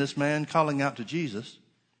spirit in this man calling out to Jesus.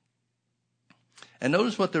 And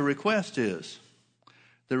notice what the request is.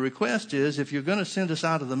 The request is, if you're going to send us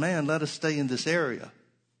out of the man, let us stay in this area.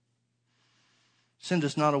 Send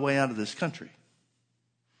us not away out of this country.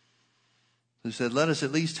 He said, let us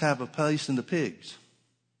at least have a place in the pigs.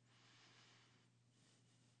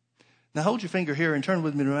 Now hold your finger here and turn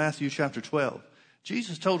with me to Matthew chapter 12.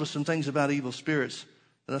 Jesus told us some things about evil spirits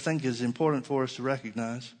that I think is important for us to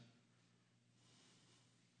recognize.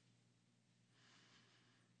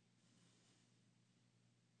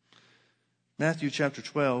 Matthew chapter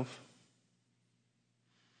 12.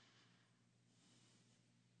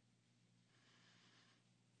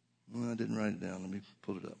 Well, I didn't write it down. Let me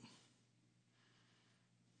pull it up.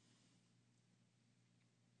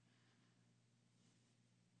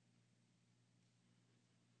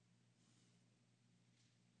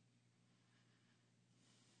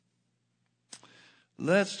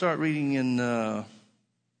 Let's start reading in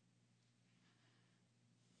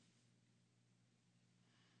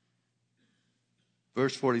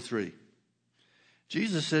verse 43.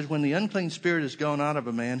 Jesus said, when the unclean spirit is gone out of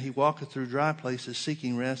a man, he walketh through dry places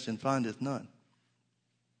seeking rest and findeth none.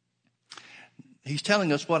 He's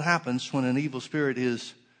telling us what happens when an evil spirit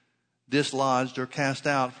is dislodged or cast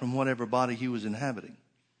out from whatever body he was inhabiting.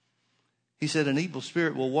 He said an evil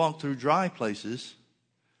spirit will walk through dry places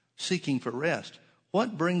seeking for rest.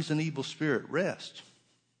 What brings an evil spirit rest?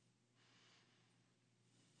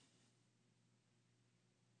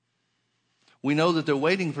 We know that they're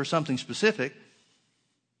waiting for something specific.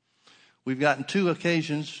 We've gotten 2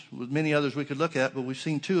 occasions, with many others we could look at, but we've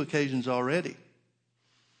seen 2 occasions already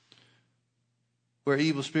where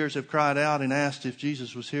evil spirits have cried out and asked if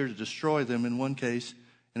Jesus was here to destroy them in one case,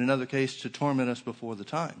 in another case to torment us before the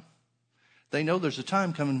time. They know there's a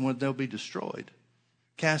time coming when they'll be destroyed,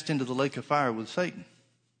 cast into the lake of fire with Satan.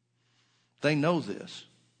 They know this.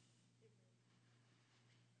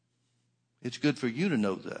 It's good for you to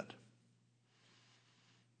know that.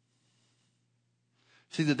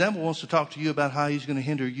 See, the devil wants to talk to you about how he's going to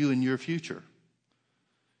hinder you in your future.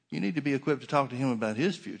 You need to be equipped to talk to him about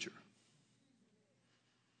his future.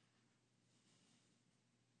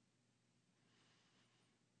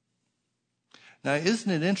 Now,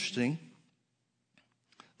 isn't it interesting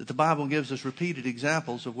that the Bible gives us repeated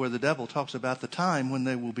examples of where the devil talks about the time when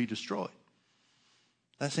they will be destroyed?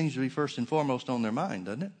 That seems to be first and foremost on their mind,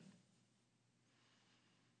 doesn't it?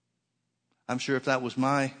 I'm sure if that was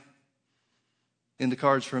in the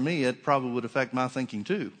cards for me, it probably would affect my thinking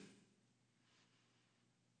too.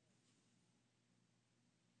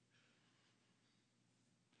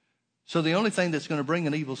 So the only thing that's going to bring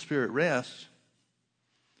an evil spirit rest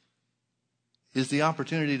is the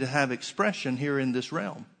opportunity to have expression here in this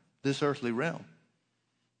realm, this earthly realm.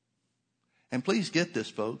 And please get this,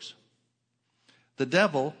 folks. The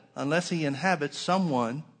devil, unless he inhabits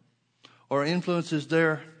someone or influences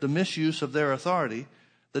the misuse of their authority,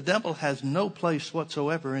 the devil has no place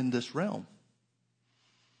whatsoever in this realm.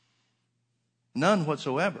 None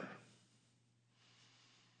whatsoever.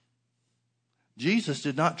 Jesus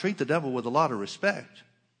did not treat the devil with a lot of respect.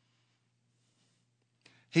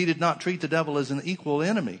 He did not treat the devil as an equal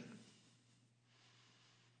enemy.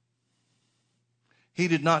 He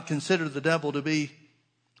did not consider the devil to be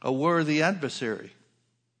a worthy adversary.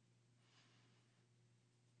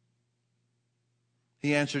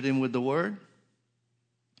 He answered him with the word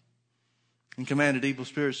and commanded evil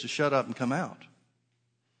spirits to shut up and come out.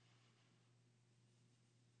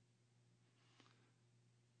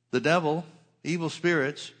 The devil, evil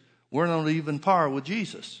spirits, weren't on even par with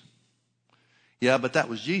Jesus. Yeah, but that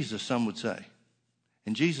was Jesus, some would say.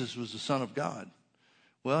 And Jesus was the Son of God.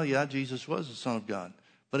 Well, yeah, Jesus was the Son of God.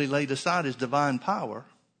 But he laid aside his divine power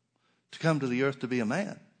to come to the earth to be a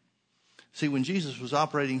man. See, when Jesus was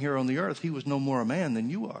operating here on the earth, he was no more a man than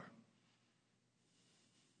you are.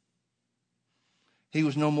 He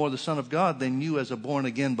was no more the Son of God than you as a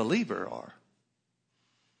born-again believer are.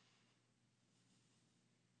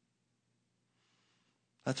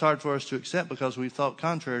 That's hard for us to accept because we've thought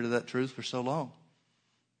contrary to that truth for so long.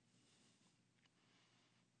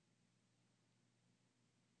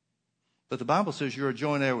 But the Bible says you're a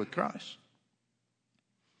joint heir with Christ.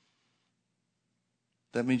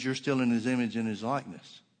 That means you're still in his image and his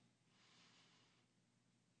likeness.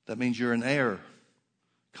 That means you're an heir,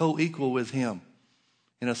 co-equal with him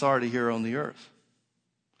in authority here on the earth.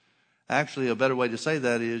 Actually, a better way to say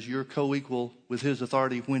that is you're co-equal with his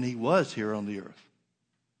authority when he was here on the earth.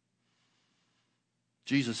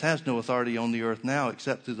 Jesus has no authority on the earth now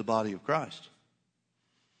except through the body of Christ.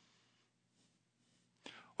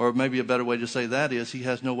 Or maybe a better way to say that is he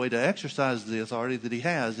has no way to exercise the authority that he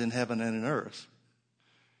has in heaven and in earth.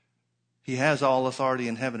 He has all authority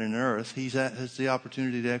in heaven and earth. He has the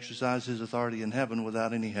opportunity to exercise his authority in heaven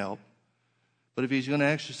without any help. But if he's going to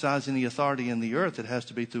exercise any authority in the earth, it has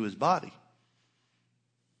to be through his body.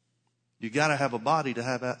 You got to have a body to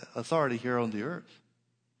have authority here on the earth.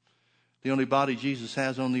 The only body Jesus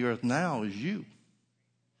has on the earth now is you.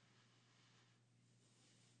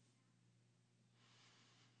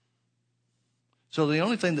 So the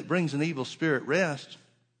only thing that brings an evil spirit rest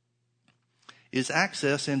is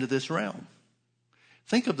access into this realm.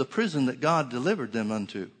 Think of the prison that God delivered them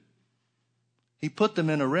unto. He put them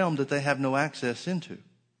in a realm that they have no access into.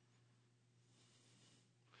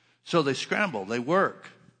 So they scramble, they work,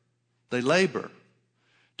 they labor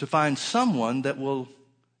to find someone that will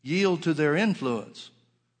yield to their influence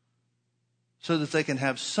so that they can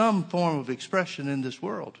have some form of expression in this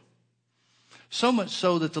world. So much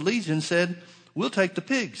so that the legion said, we'll take the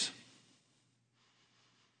pigs.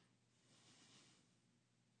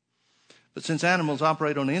 But since animals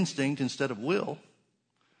operate on instinct instead of will,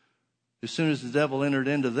 as soon as the devil entered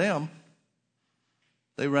into them,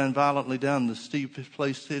 they ran violently down the steep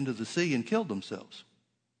place into the sea and killed themselves.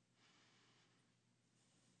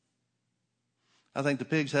 I think the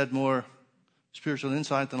pigs had more spiritual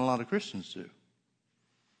insight than a lot of Christians do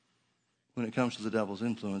when it comes to the devil's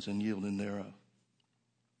influence and yielding thereof.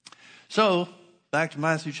 So, back to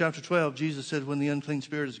Matthew chapter 12, Jesus said, when the unclean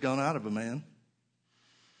spirit has gone out of a man,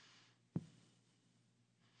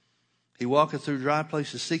 he walketh through dry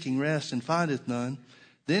places seeking rest and findeth none.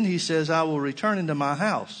 Then he says, I will return into my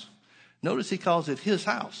house. Notice he calls it his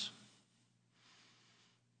house.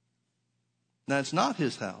 Now, it's not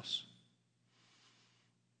his house.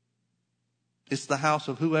 It's the house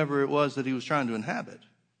of whoever it was that he was trying to inhabit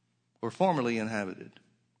or formerly inhabited.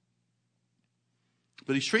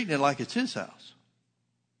 But he's treating it like it's his house.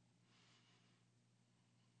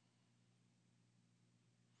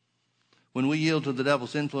 When we yield to the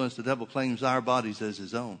devil's influence, the devil claims our bodies as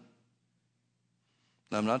his own.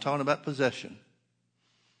 Now, I'm not talking about possession.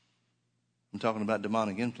 I'm talking about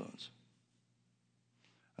demonic influence.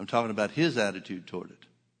 I'm talking about his attitude toward it.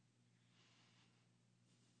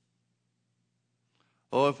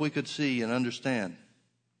 Oh, if we could see and understand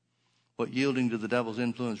what yielding to the devil's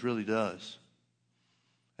influence really does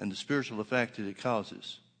and the spiritual effect that it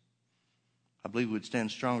causes, I believe we'd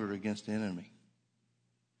stand stronger against the enemy.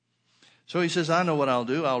 So he says, I know what I'll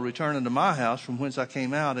do. I'll return unto my house from whence I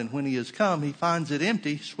came out. And when he has come, he finds it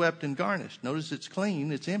empty, swept and garnished. Notice it's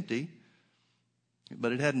clean, it's empty,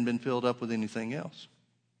 but it hadn't been filled up with anything else.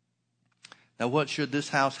 Now, what should this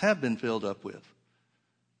house have been filled up with?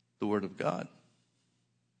 The Word of God,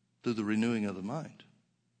 through the renewing of the mind.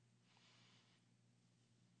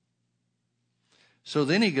 So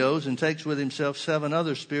then he goes and takes with himself 7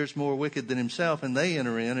 other spirits more wicked than himself, and they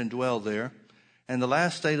enter in and dwell there. And the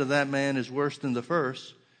last state of that man is worse than the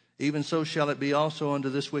first. Even so shall it be also unto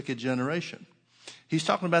this wicked generation. He's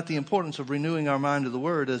talking about the importance of renewing our mind to the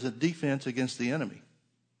Word as a defense against the enemy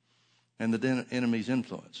and the enemy's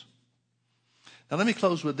influence. Now let me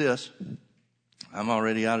close with this. I'm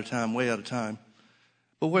already out of time, way out of time.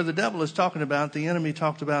 But where the devil is talking about, the enemy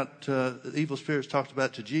talked about, the evil spirits talked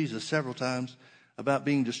about to Jesus several times about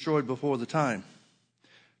being destroyed before the time.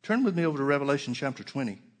 Turn with me over to Revelation chapter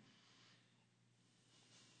 20.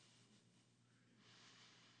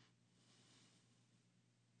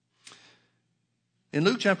 In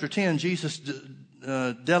Luke chapter 10, Jesus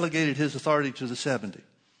delegated his authority to the 70.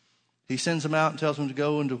 He sends them out and tells them to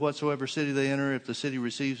go into whatsoever city they enter. If the city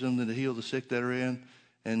receives them, then to heal the sick that are in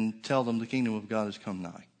and tell them the kingdom of God has come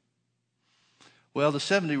nigh. Well, the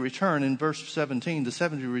 70 return in verse 17. The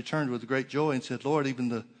 70 returned with great joy and said, Lord, even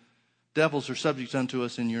the devils are subject unto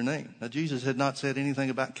us in your name. Now, Jesus had not said anything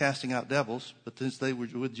about casting out devils, but since they were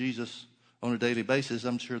with Jesus on a daily basis,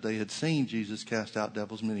 I'm sure they had seen Jesus cast out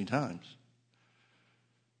devils many times.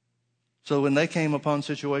 So when they came upon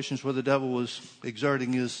situations where the devil was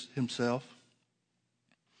exerting himself,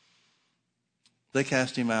 they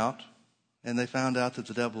cast him out, and they found out that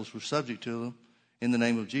the devils were subject to them in the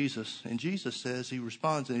name of Jesus. And Jesus says, he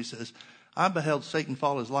responds and he says, I beheld Satan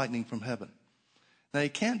fall as lightning from heaven. Now, he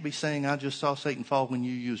can't be saying, I just saw Satan fall when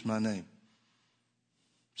you used my name.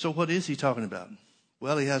 So what is he talking about?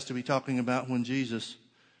 Well, he has to be talking about when Jesus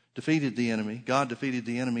defeated the enemy. God defeated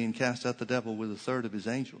the enemy and cast out the devil with 1/3 of his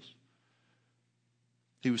angels.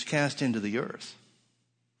 He was cast into the earth.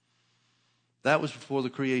 That was before the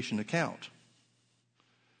creation account.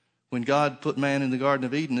 When God put man in the Garden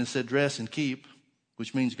of Eden and said, dress and keep,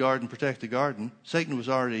 which means guard and protect the garden, Satan was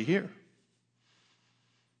already here.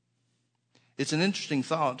 It's an interesting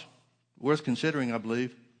thought, worth considering, I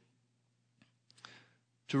believe,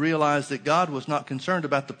 to realize that God was not concerned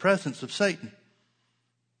about the presence of Satan.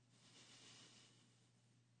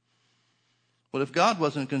 Well, if God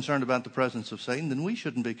wasn't concerned about the presence of Satan, then we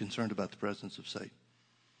shouldn't be concerned about the presence of Satan.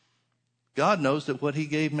 God knows that what he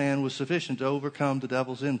gave man was sufficient to overcome the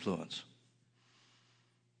devil's influence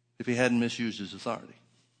if he hadn't misused his authority.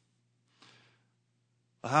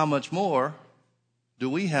 How much more do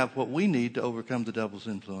we have what we need to overcome the devil's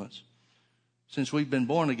influence since we've been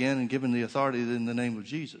born again and given the authority in the name of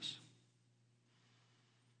Jesus?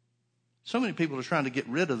 So many people are trying to get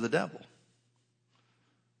rid of the devil.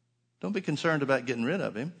 Don't be concerned about getting rid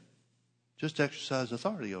of him. Just exercise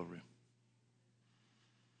authority over him.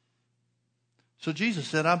 So Jesus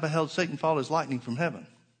said, I beheld Satan fall as lightning from heaven.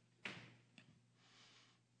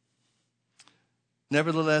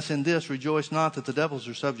 Nevertheless, in this, rejoice not that the devils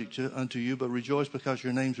are subject unto you, but rejoice because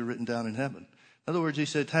your names are written down in heaven. In other words, he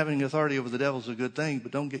said, having authority over the devil is a good thing,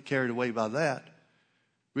 but don't get carried away by that.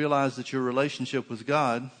 Realize that your relationship with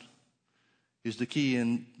God is the key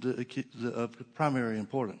of primary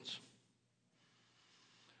importance.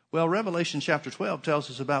 Well, Revelation chapter 12 tells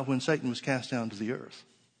us about when Satan was cast down to the earth.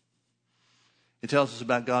 It tells us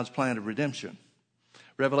about God's plan of redemption.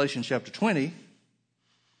 Revelation chapter 20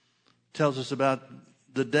 tells us about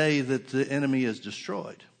the day that the enemy is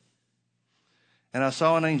destroyed. And I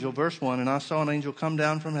saw an angel, verse 1, and I saw an angel come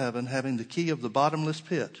down from heaven, having the key of the bottomless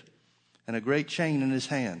pit and a great chain in his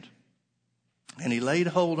hand. And he laid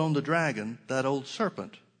hold on the dragon, that old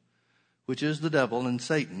serpent, which is the devil and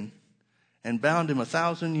Satan, and bound him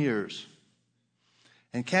 1,000 years,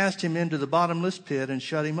 and cast him into the bottomless pit and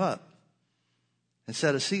shut him up, and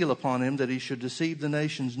set a seal upon him that he should deceive the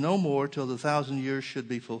nations no more till the 1,000 years should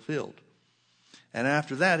be fulfilled. And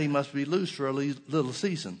after that he must be loosed for a little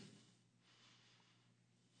season.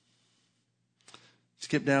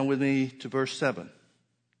 Skip down with me to verse 7.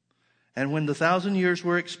 And when the 1,000 years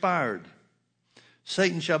were expired,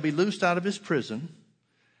 Satan shall be loosed out of his prison,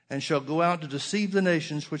 and shall go out to deceive the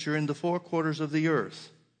nations which are in the four quarters of the earth,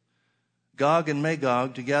 Gog and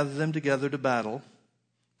Magog, to gather them together to battle,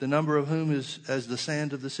 the number of whom is as the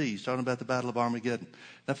sand of the seas. Talking about the battle of Armageddon.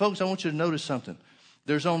 Now, folks, I want you to notice something.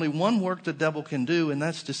 There's only one work the devil can do, and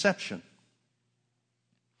that's deception.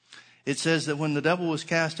 It says that when the devil was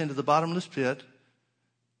cast into the bottomless pit,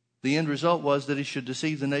 the end result was that he should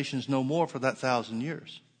deceive the nations no more for that 1,000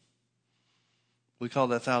 years. We call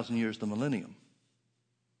that 1,000 years the millennium.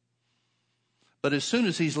 But as soon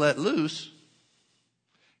as he's let loose,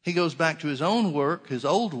 he goes back to his own work, his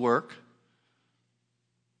old work,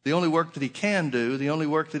 the only work that he can do, the only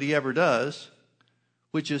work that he ever does,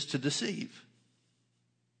 which is to deceive.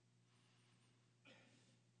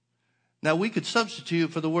 Now, we could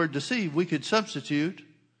substitute for the word deceive, we could substitute,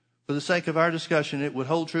 for the sake of our discussion, it would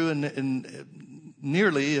hold true in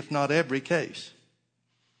nearly, if not every case.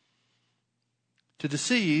 To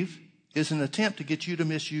deceive is an attempt to get you to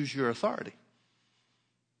misuse your authority.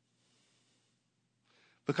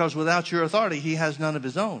 Because without your authority, he has none of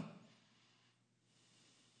his own.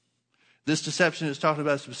 This deception it's talking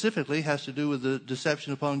about specifically has to do with the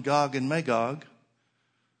deception upon Gog and Magog,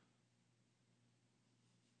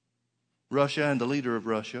 Russia and the leader of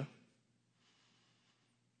Russia,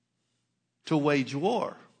 to wage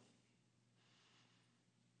war.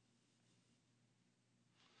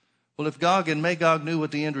 Well, if Gog and Magog knew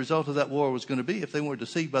what the end result of that war was going to be, if they weren't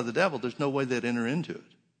deceived by the devil, there's no way they'd enter into it.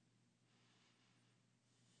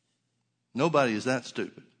 Nobody is that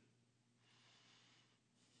stupid.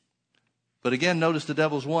 But again, notice the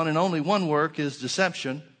devil's one and only one work is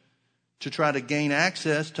deception, to try to gain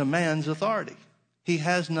access to man's authority. He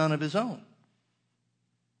has none of his own.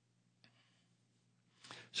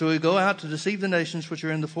 So we go out to deceive the nations which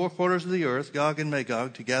are in the four quarters of the earth, Gog and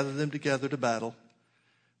Magog, to gather them together to battle,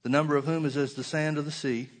 the number of whom is as the sand of the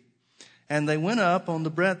sea. And they went up on the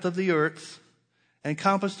breadth of the earth and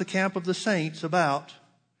compassed the camp of the saints about,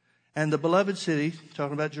 and the beloved city,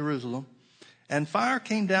 talking about Jerusalem, and fire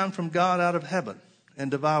came down from God out of heaven and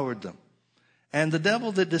devoured them. And the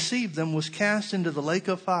devil that deceived them was cast into the lake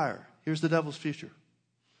of fire. Here's the devil's future.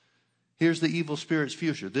 Here's the evil spirit's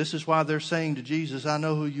future. This is why they're saying to Jesus, I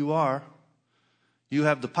know who you are. You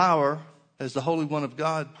have the power as the Holy One of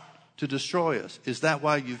God to destroy us. Is that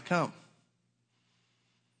why you've come?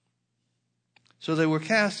 So they were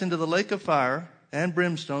cast into the lake of fire and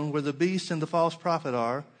brimstone, where the beast and the false prophet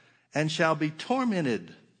are, and shall be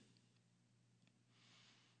tormented.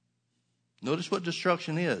 Notice what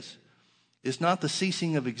destruction is. It's not the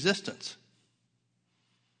ceasing of existence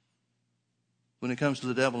when it comes to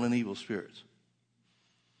the devil and evil spirits.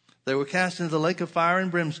 They were cast into the lake of fire and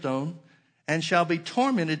brimstone, and shall be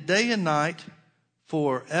tormented day and night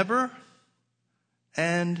forever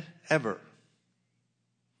and ever.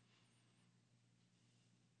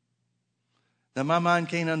 Now, my mind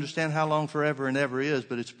can't understand how long forever and ever is,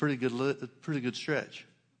 but it's a pretty good stretch.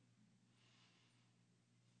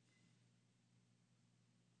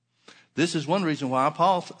 This is one reason why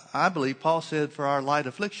I believe Paul said, for our light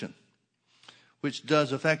affliction, which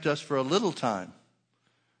does affect us for a little time,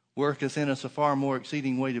 worketh in us a far more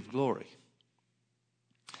exceeding weight of glory.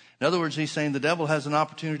 In other words, he's saying the devil has an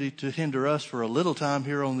opportunity to hinder us for a little time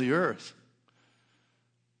here on the earth.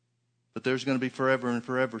 But there's going to be forever and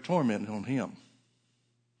forever torment on him.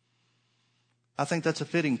 I think that's a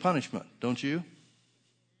fitting punishment, don't you?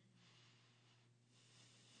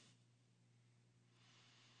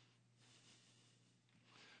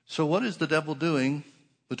 So what is the devil doing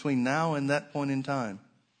between now and that point in time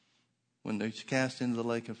when he's cast into the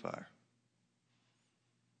lake of fire?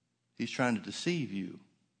 He's trying to deceive you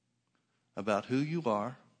about who you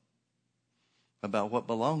are, about what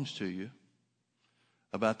belongs to you,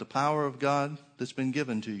 about the power of God that's been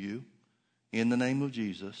given to you in the name of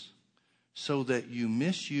Jesus, so that you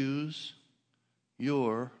misuse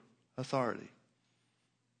your authority.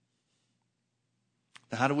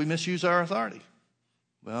 Now, how do we misuse our authority?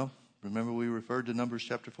 Well, remember we referred to Numbers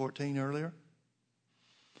chapter 14 earlier?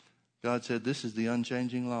 God said this is the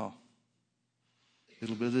unchanging law.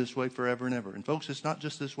 It'll be this way forever and ever. And folks, it's not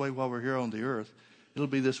just this way while we're here on the earth. It'll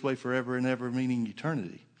be this way forever and ever, meaning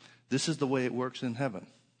eternity. This is the way it works in heaven.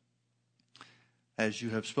 As you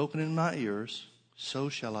have spoken in my ears, so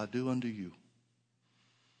shall I do unto you.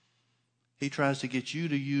 He tries to get you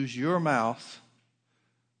to use your mouth,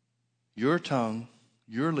 your tongue,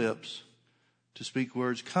 your lips to speak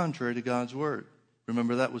words contrary to God's word.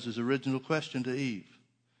 Remember, that was his original question to Eve.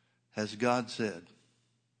 Has God said?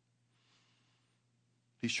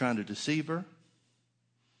 He's trying to deceive her,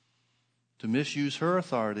 to misuse her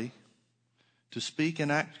authority, to speak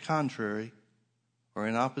and act contrary or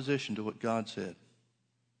in opposition to what God said.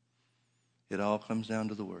 It all comes down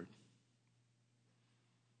to the word.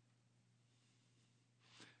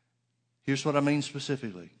 Here's what I mean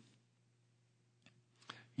specifically.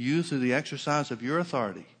 You, through the exercise of your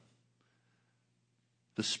authority,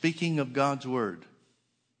 the speaking of God's word,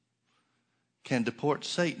 can deport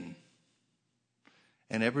Satan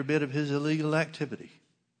and every bit of his illegal activity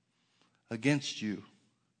against you.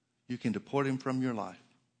 You can deport him from your life.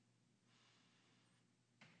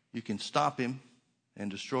 You can stop him and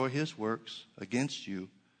destroy his works against you,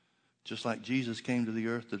 just like Jesus came to the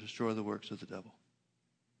earth to destroy the works of the devil.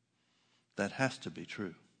 That has to be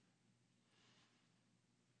true.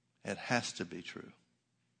 It has to be true.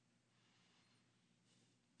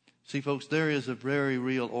 See, folks, there is a very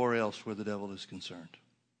real or else where the devil is concerned.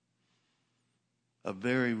 A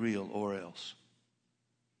very real or else.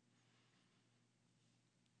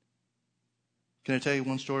 Can I tell you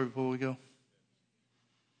one story before we go?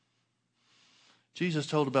 Jesus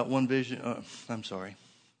told about one vision.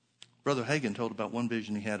 Brother Hagin told about one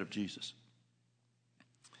vision he had of Jesus.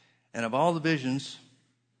 And of all the visions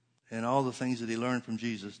and all the things that he learned from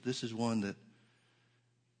Jesus, this is one that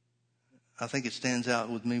I think it stands out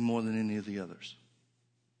with me more than any of the others.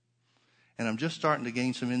 And I'm just starting to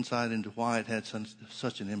gain some insight into why it had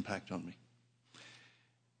such an impact on me.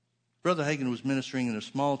 Brother Hagin was ministering in a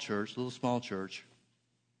small church, little small church.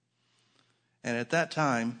 And at that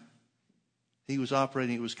time, he was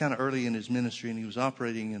operating, it was kind of early in his ministry, and he was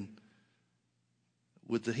operating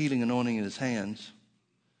with the healing anointing in his hands.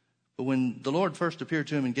 But when the Lord first appeared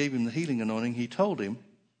to him and gave him the healing anointing, he told him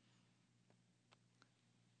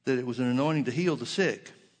that it was an anointing to heal the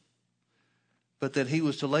sick, but that he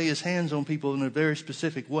was to lay his hands on people in a very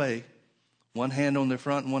specific way, one hand on their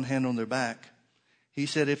front and one hand on their back. He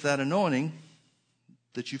said, if that anointing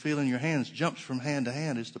that you feel in your hands jumps from hand to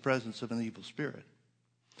hand, it's the presence of an evil spirit.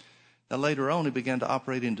 Now later on, he began to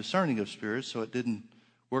operate in discerning of spirits, so it didn't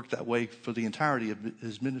work that way for the entirety of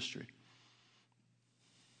his ministry.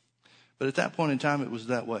 But at that point in time, it was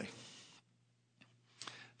that way.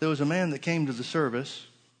 There was a man that came to the service,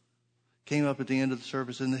 came up at the end of the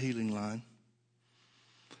service in the healing line.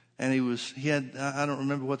 And he had, I don't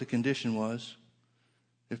remember what the condition was.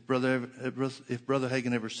 If Brother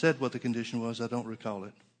Hagin ever said what the condition was, I don't recall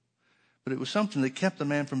it. But it was something that kept the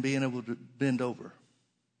man from being able to bend over.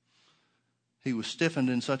 He was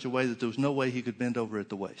stiffened in such a way that there was no way he could bend over at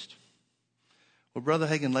the waist. Well, Brother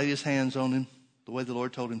Hagin laid his hands on him the way the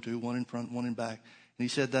Lord told him to, one in front, one in back. And he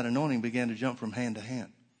said that anointing began to jump from hand to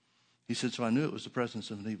hand. He said, so I knew it was the presence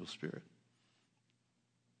of an evil spirit.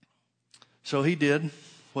 So he did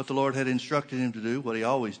what the Lord had instructed him to do, what he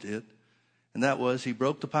always did. And that was, he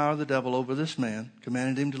broke the power of the devil over this man,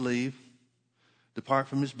 commanded him to leave, depart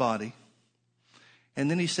from his body.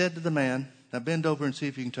 And then he said to the man, now bend over and see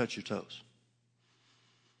if you can touch your toes.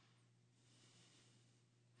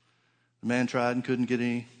 The man tried and couldn't get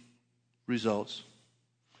any results.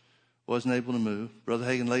 Wasn't able to move. Brother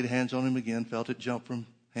Hagin laid hands on him again, felt it jump from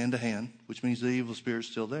hand to hand, which means the evil spirit's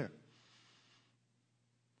still there.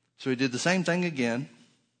 So he did the same thing again,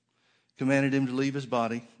 commanded him to leave his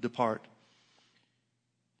body, depart.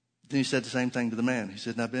 Then he said the same thing to the man. He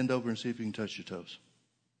said, now bend over and see if you can touch your toes.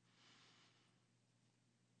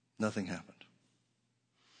 Nothing happened.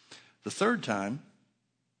 The third time,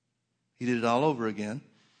 he did it all over again.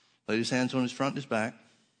 Laid his hands on his front and his back.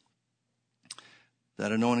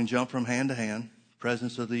 That anointing jumped from hand to hand.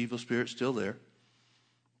 Presence of the evil spirit still there.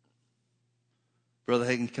 Brother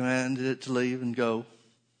Hagin commanded it to leave and go.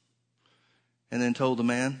 And then told the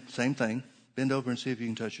man, same thing, bend over and see if you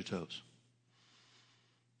can touch your toes.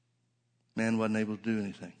 Man wasn't able to do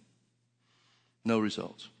anything. No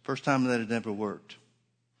results. First time that had never worked.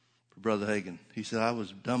 for Brother Hagin. He said, I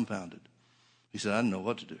was dumbfounded. He said, I didn't know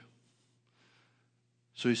what to do.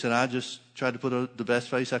 So he said, I just tried to put the best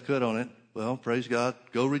face I could on it. Well, praise God.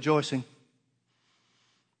 Go rejoicing.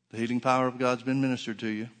 The healing power of God's been ministered to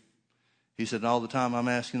you. He said, and all the time I'm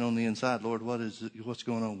asking on the inside, Lord, what's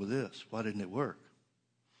going on with this? Why didn't it work?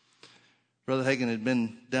 Brother Hagin had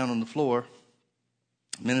been down on the floor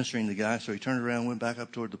ministering to the guy, so he turned around and went back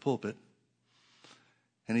up toward the pulpit.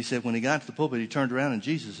 And he said when he got to the pulpit, he turned around and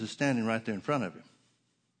Jesus is standing right there in front of him,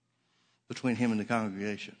 between him and the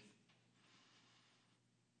congregation.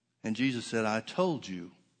 And Jesus said, I told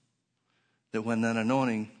you that when that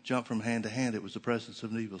anointing jumped from hand to hand, it was the presence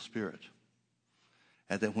of an evil spirit.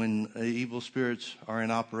 And that when evil spirits are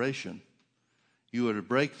in operation, you are to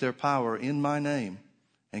break their power in my name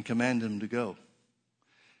and command them to go.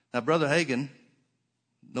 Now, Brother Hagin,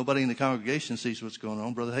 nobody in the congregation sees what's going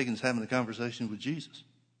on. Brother Hagin's having a conversation with Jesus.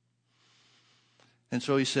 And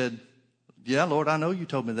so he said, yeah, Lord, I know you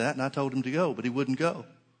told me that. And I told him to go, but he wouldn't go.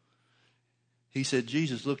 He said,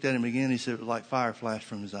 Jesus looked at him again. He said, it was like fire flashed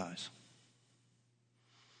from his eyes.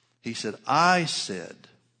 He said, I said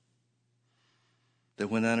that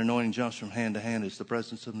when that anointing jumps from hand to hand, it's the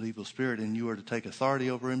presence of an evil spirit, and you are to take authority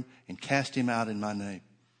over him and cast him out in my name.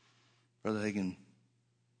 Brother Hagin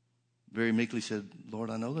very meekly said, Lord,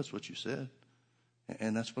 I know that's what you said.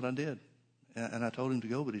 And that's what I did. And I told him to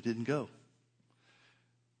go, but he didn't go.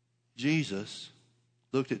 Jesus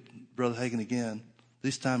looked at Brother Hagin again.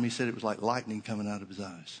 This time he said it was like lightning coming out of his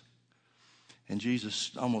eyes. And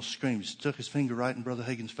Jesus almost screamed. He stuck his finger right in Brother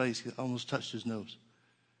Hagin's face. He almost touched his nose.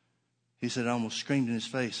 He said, I almost screamed in his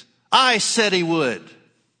face, I said he would.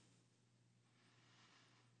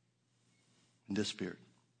 And disappeared.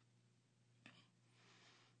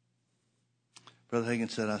 Brother Hagin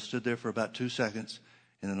said, I stood there for about 2 seconds,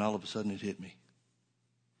 and then all of a sudden it hit me.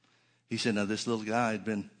 He said, now this little guy had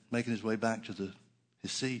been making his way back to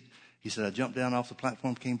his seat. He said, I jumped down off the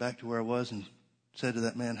platform, came back to where I was, and said to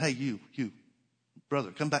that man, hey, you,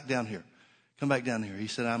 brother, come back down here. Come back down here. He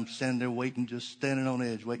said, I'm standing there waiting, just standing on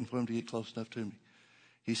edge, waiting for him to get close enough to me.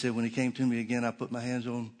 He said, when he came to me again, I put my hands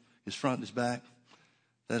on his front and his back.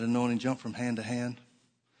 That anointing jumped from hand to hand.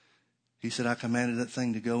 He said, I commanded that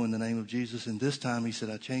thing to go in the name of Jesus. And this time, he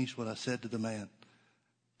said, I changed what I said to the man.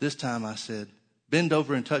 This time I said, bend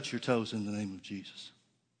over and touch your toes in the name of Jesus.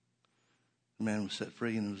 The man was set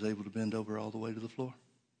free and was able to bend over all the way to the floor.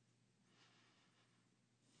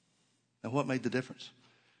 Now, what made the difference?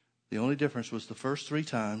 The only difference was the first 3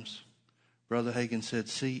 times Brother Hagin said,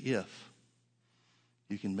 see if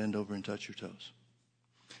you can bend over and touch your toes.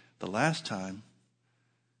 The last time,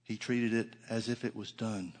 he treated it as if it was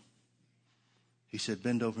done. He said,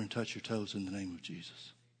 bend over and touch your toes in the name of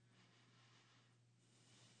Jesus.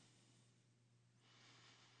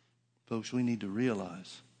 Folks, we need to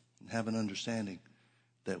realize and have an understanding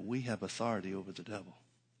that we have authority over the devil.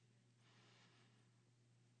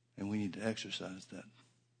 And we need to exercise that.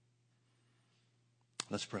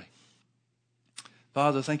 Let's pray.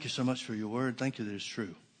 Father, thank you so much for your word. Thank you that it's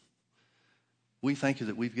true. We thank you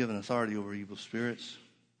that we've given authority over evil spirits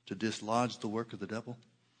to dislodge the work of the devil,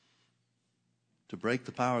 to break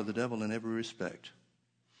the power of the devil in every respect.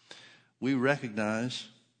 We recognize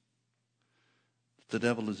that the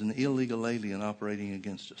devil is an illegal alien operating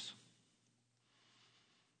against us.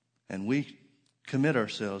 And we commit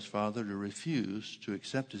ourselves, Father, to refuse to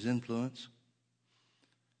accept his influence,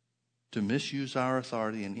 to misuse our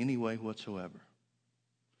authority in any way whatsoever.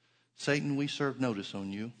 Satan, we serve notice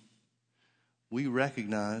on you. We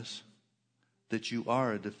recognize that you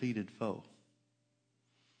are a defeated foe,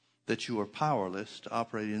 that you are powerless to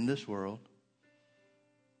operate in this world,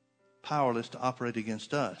 powerless to operate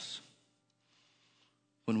against us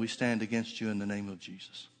when we stand against you in the name of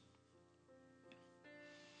Jesus.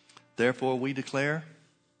 Therefore, we declare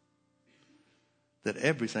that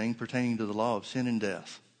everything pertaining to the law of sin and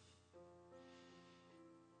death,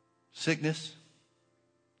 sickness,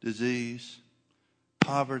 disease,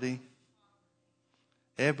 poverty,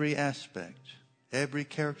 every aspect, every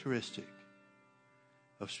characteristic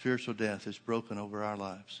of spiritual death is broken over our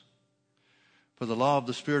lives. For the law of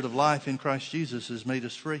the Spirit of life in Christ Jesus has made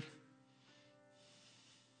us free.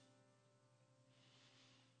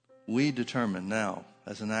 We determine now,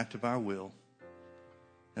 as an act of our will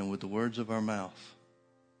and with the words of our mouth,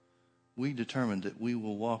 we determine that we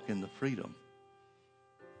will walk in the freedom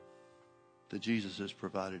that Jesus has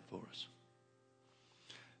provided for us.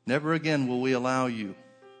 Never again will we allow you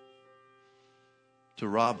to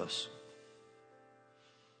rob us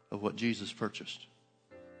of what Jesus purchased.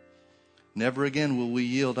 Never again will we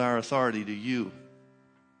yield our authority to you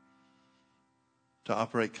to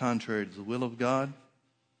operate contrary to the will of God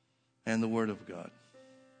and the Word of God.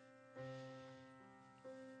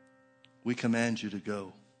 We command you to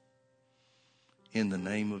go in the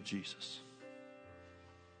name of Jesus.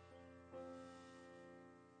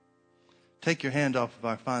 Take your hand off of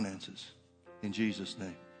our finances in Jesus'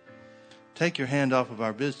 name. Take your hand off of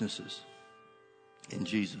our businesses in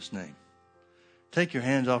Jesus' name. Take your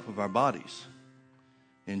hands off of our bodies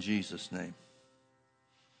in Jesus' name.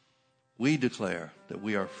 We declare that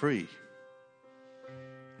we are free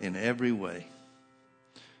in every way.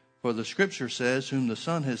 For the Scripture says, whom the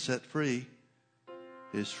Son has set free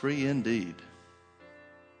is free indeed.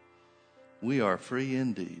 We are free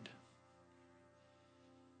indeed.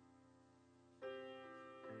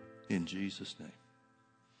 In Jesus' name.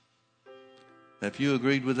 If you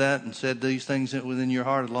agreed with that and said these things within your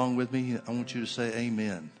heart along with me, I want you to say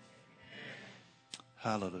amen.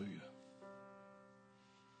 Hallelujah.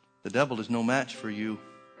 The devil is no match for you.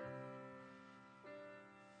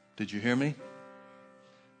 Did you hear me?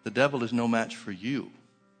 The devil is no match for you.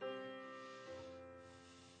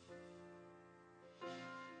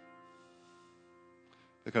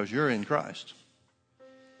 Because you're in Christ.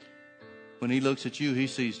 When he looks at you, he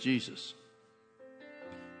sees Jesus.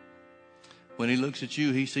 When he looks at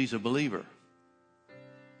you, he sees a believer,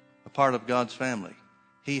 a part of God's family.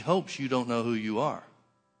 He hopes you don't know who you are.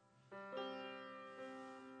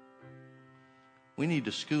 We need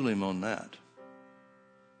to school him on that.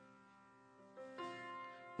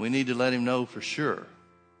 We need to let him know for sure,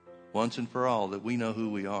 once and for all, that we know who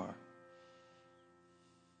we are.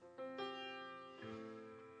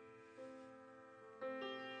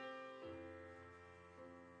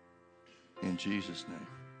 In Jesus' name.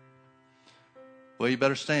 Well, you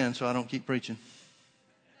better stand so I don't keep preaching.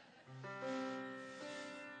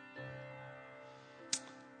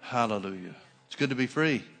 Hallelujah. It's good to be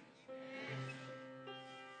free.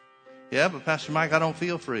 Yeah, but Pastor Mike, I don't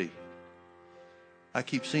feel free. I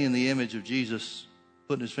keep seeing the image of Jesus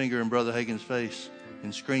putting his finger in Brother Hagin's face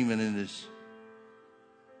and screaming in his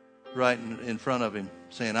right in front of him,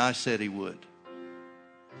 saying, I said he would.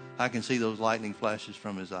 I can see those lightning flashes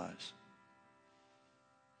from his eyes.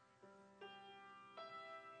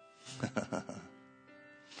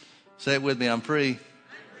 Say it with me. I'm free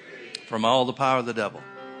from all the power of the devil.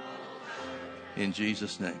 In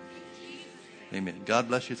Jesus' name. Amen. God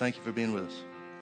bless you. Thank you for being with us.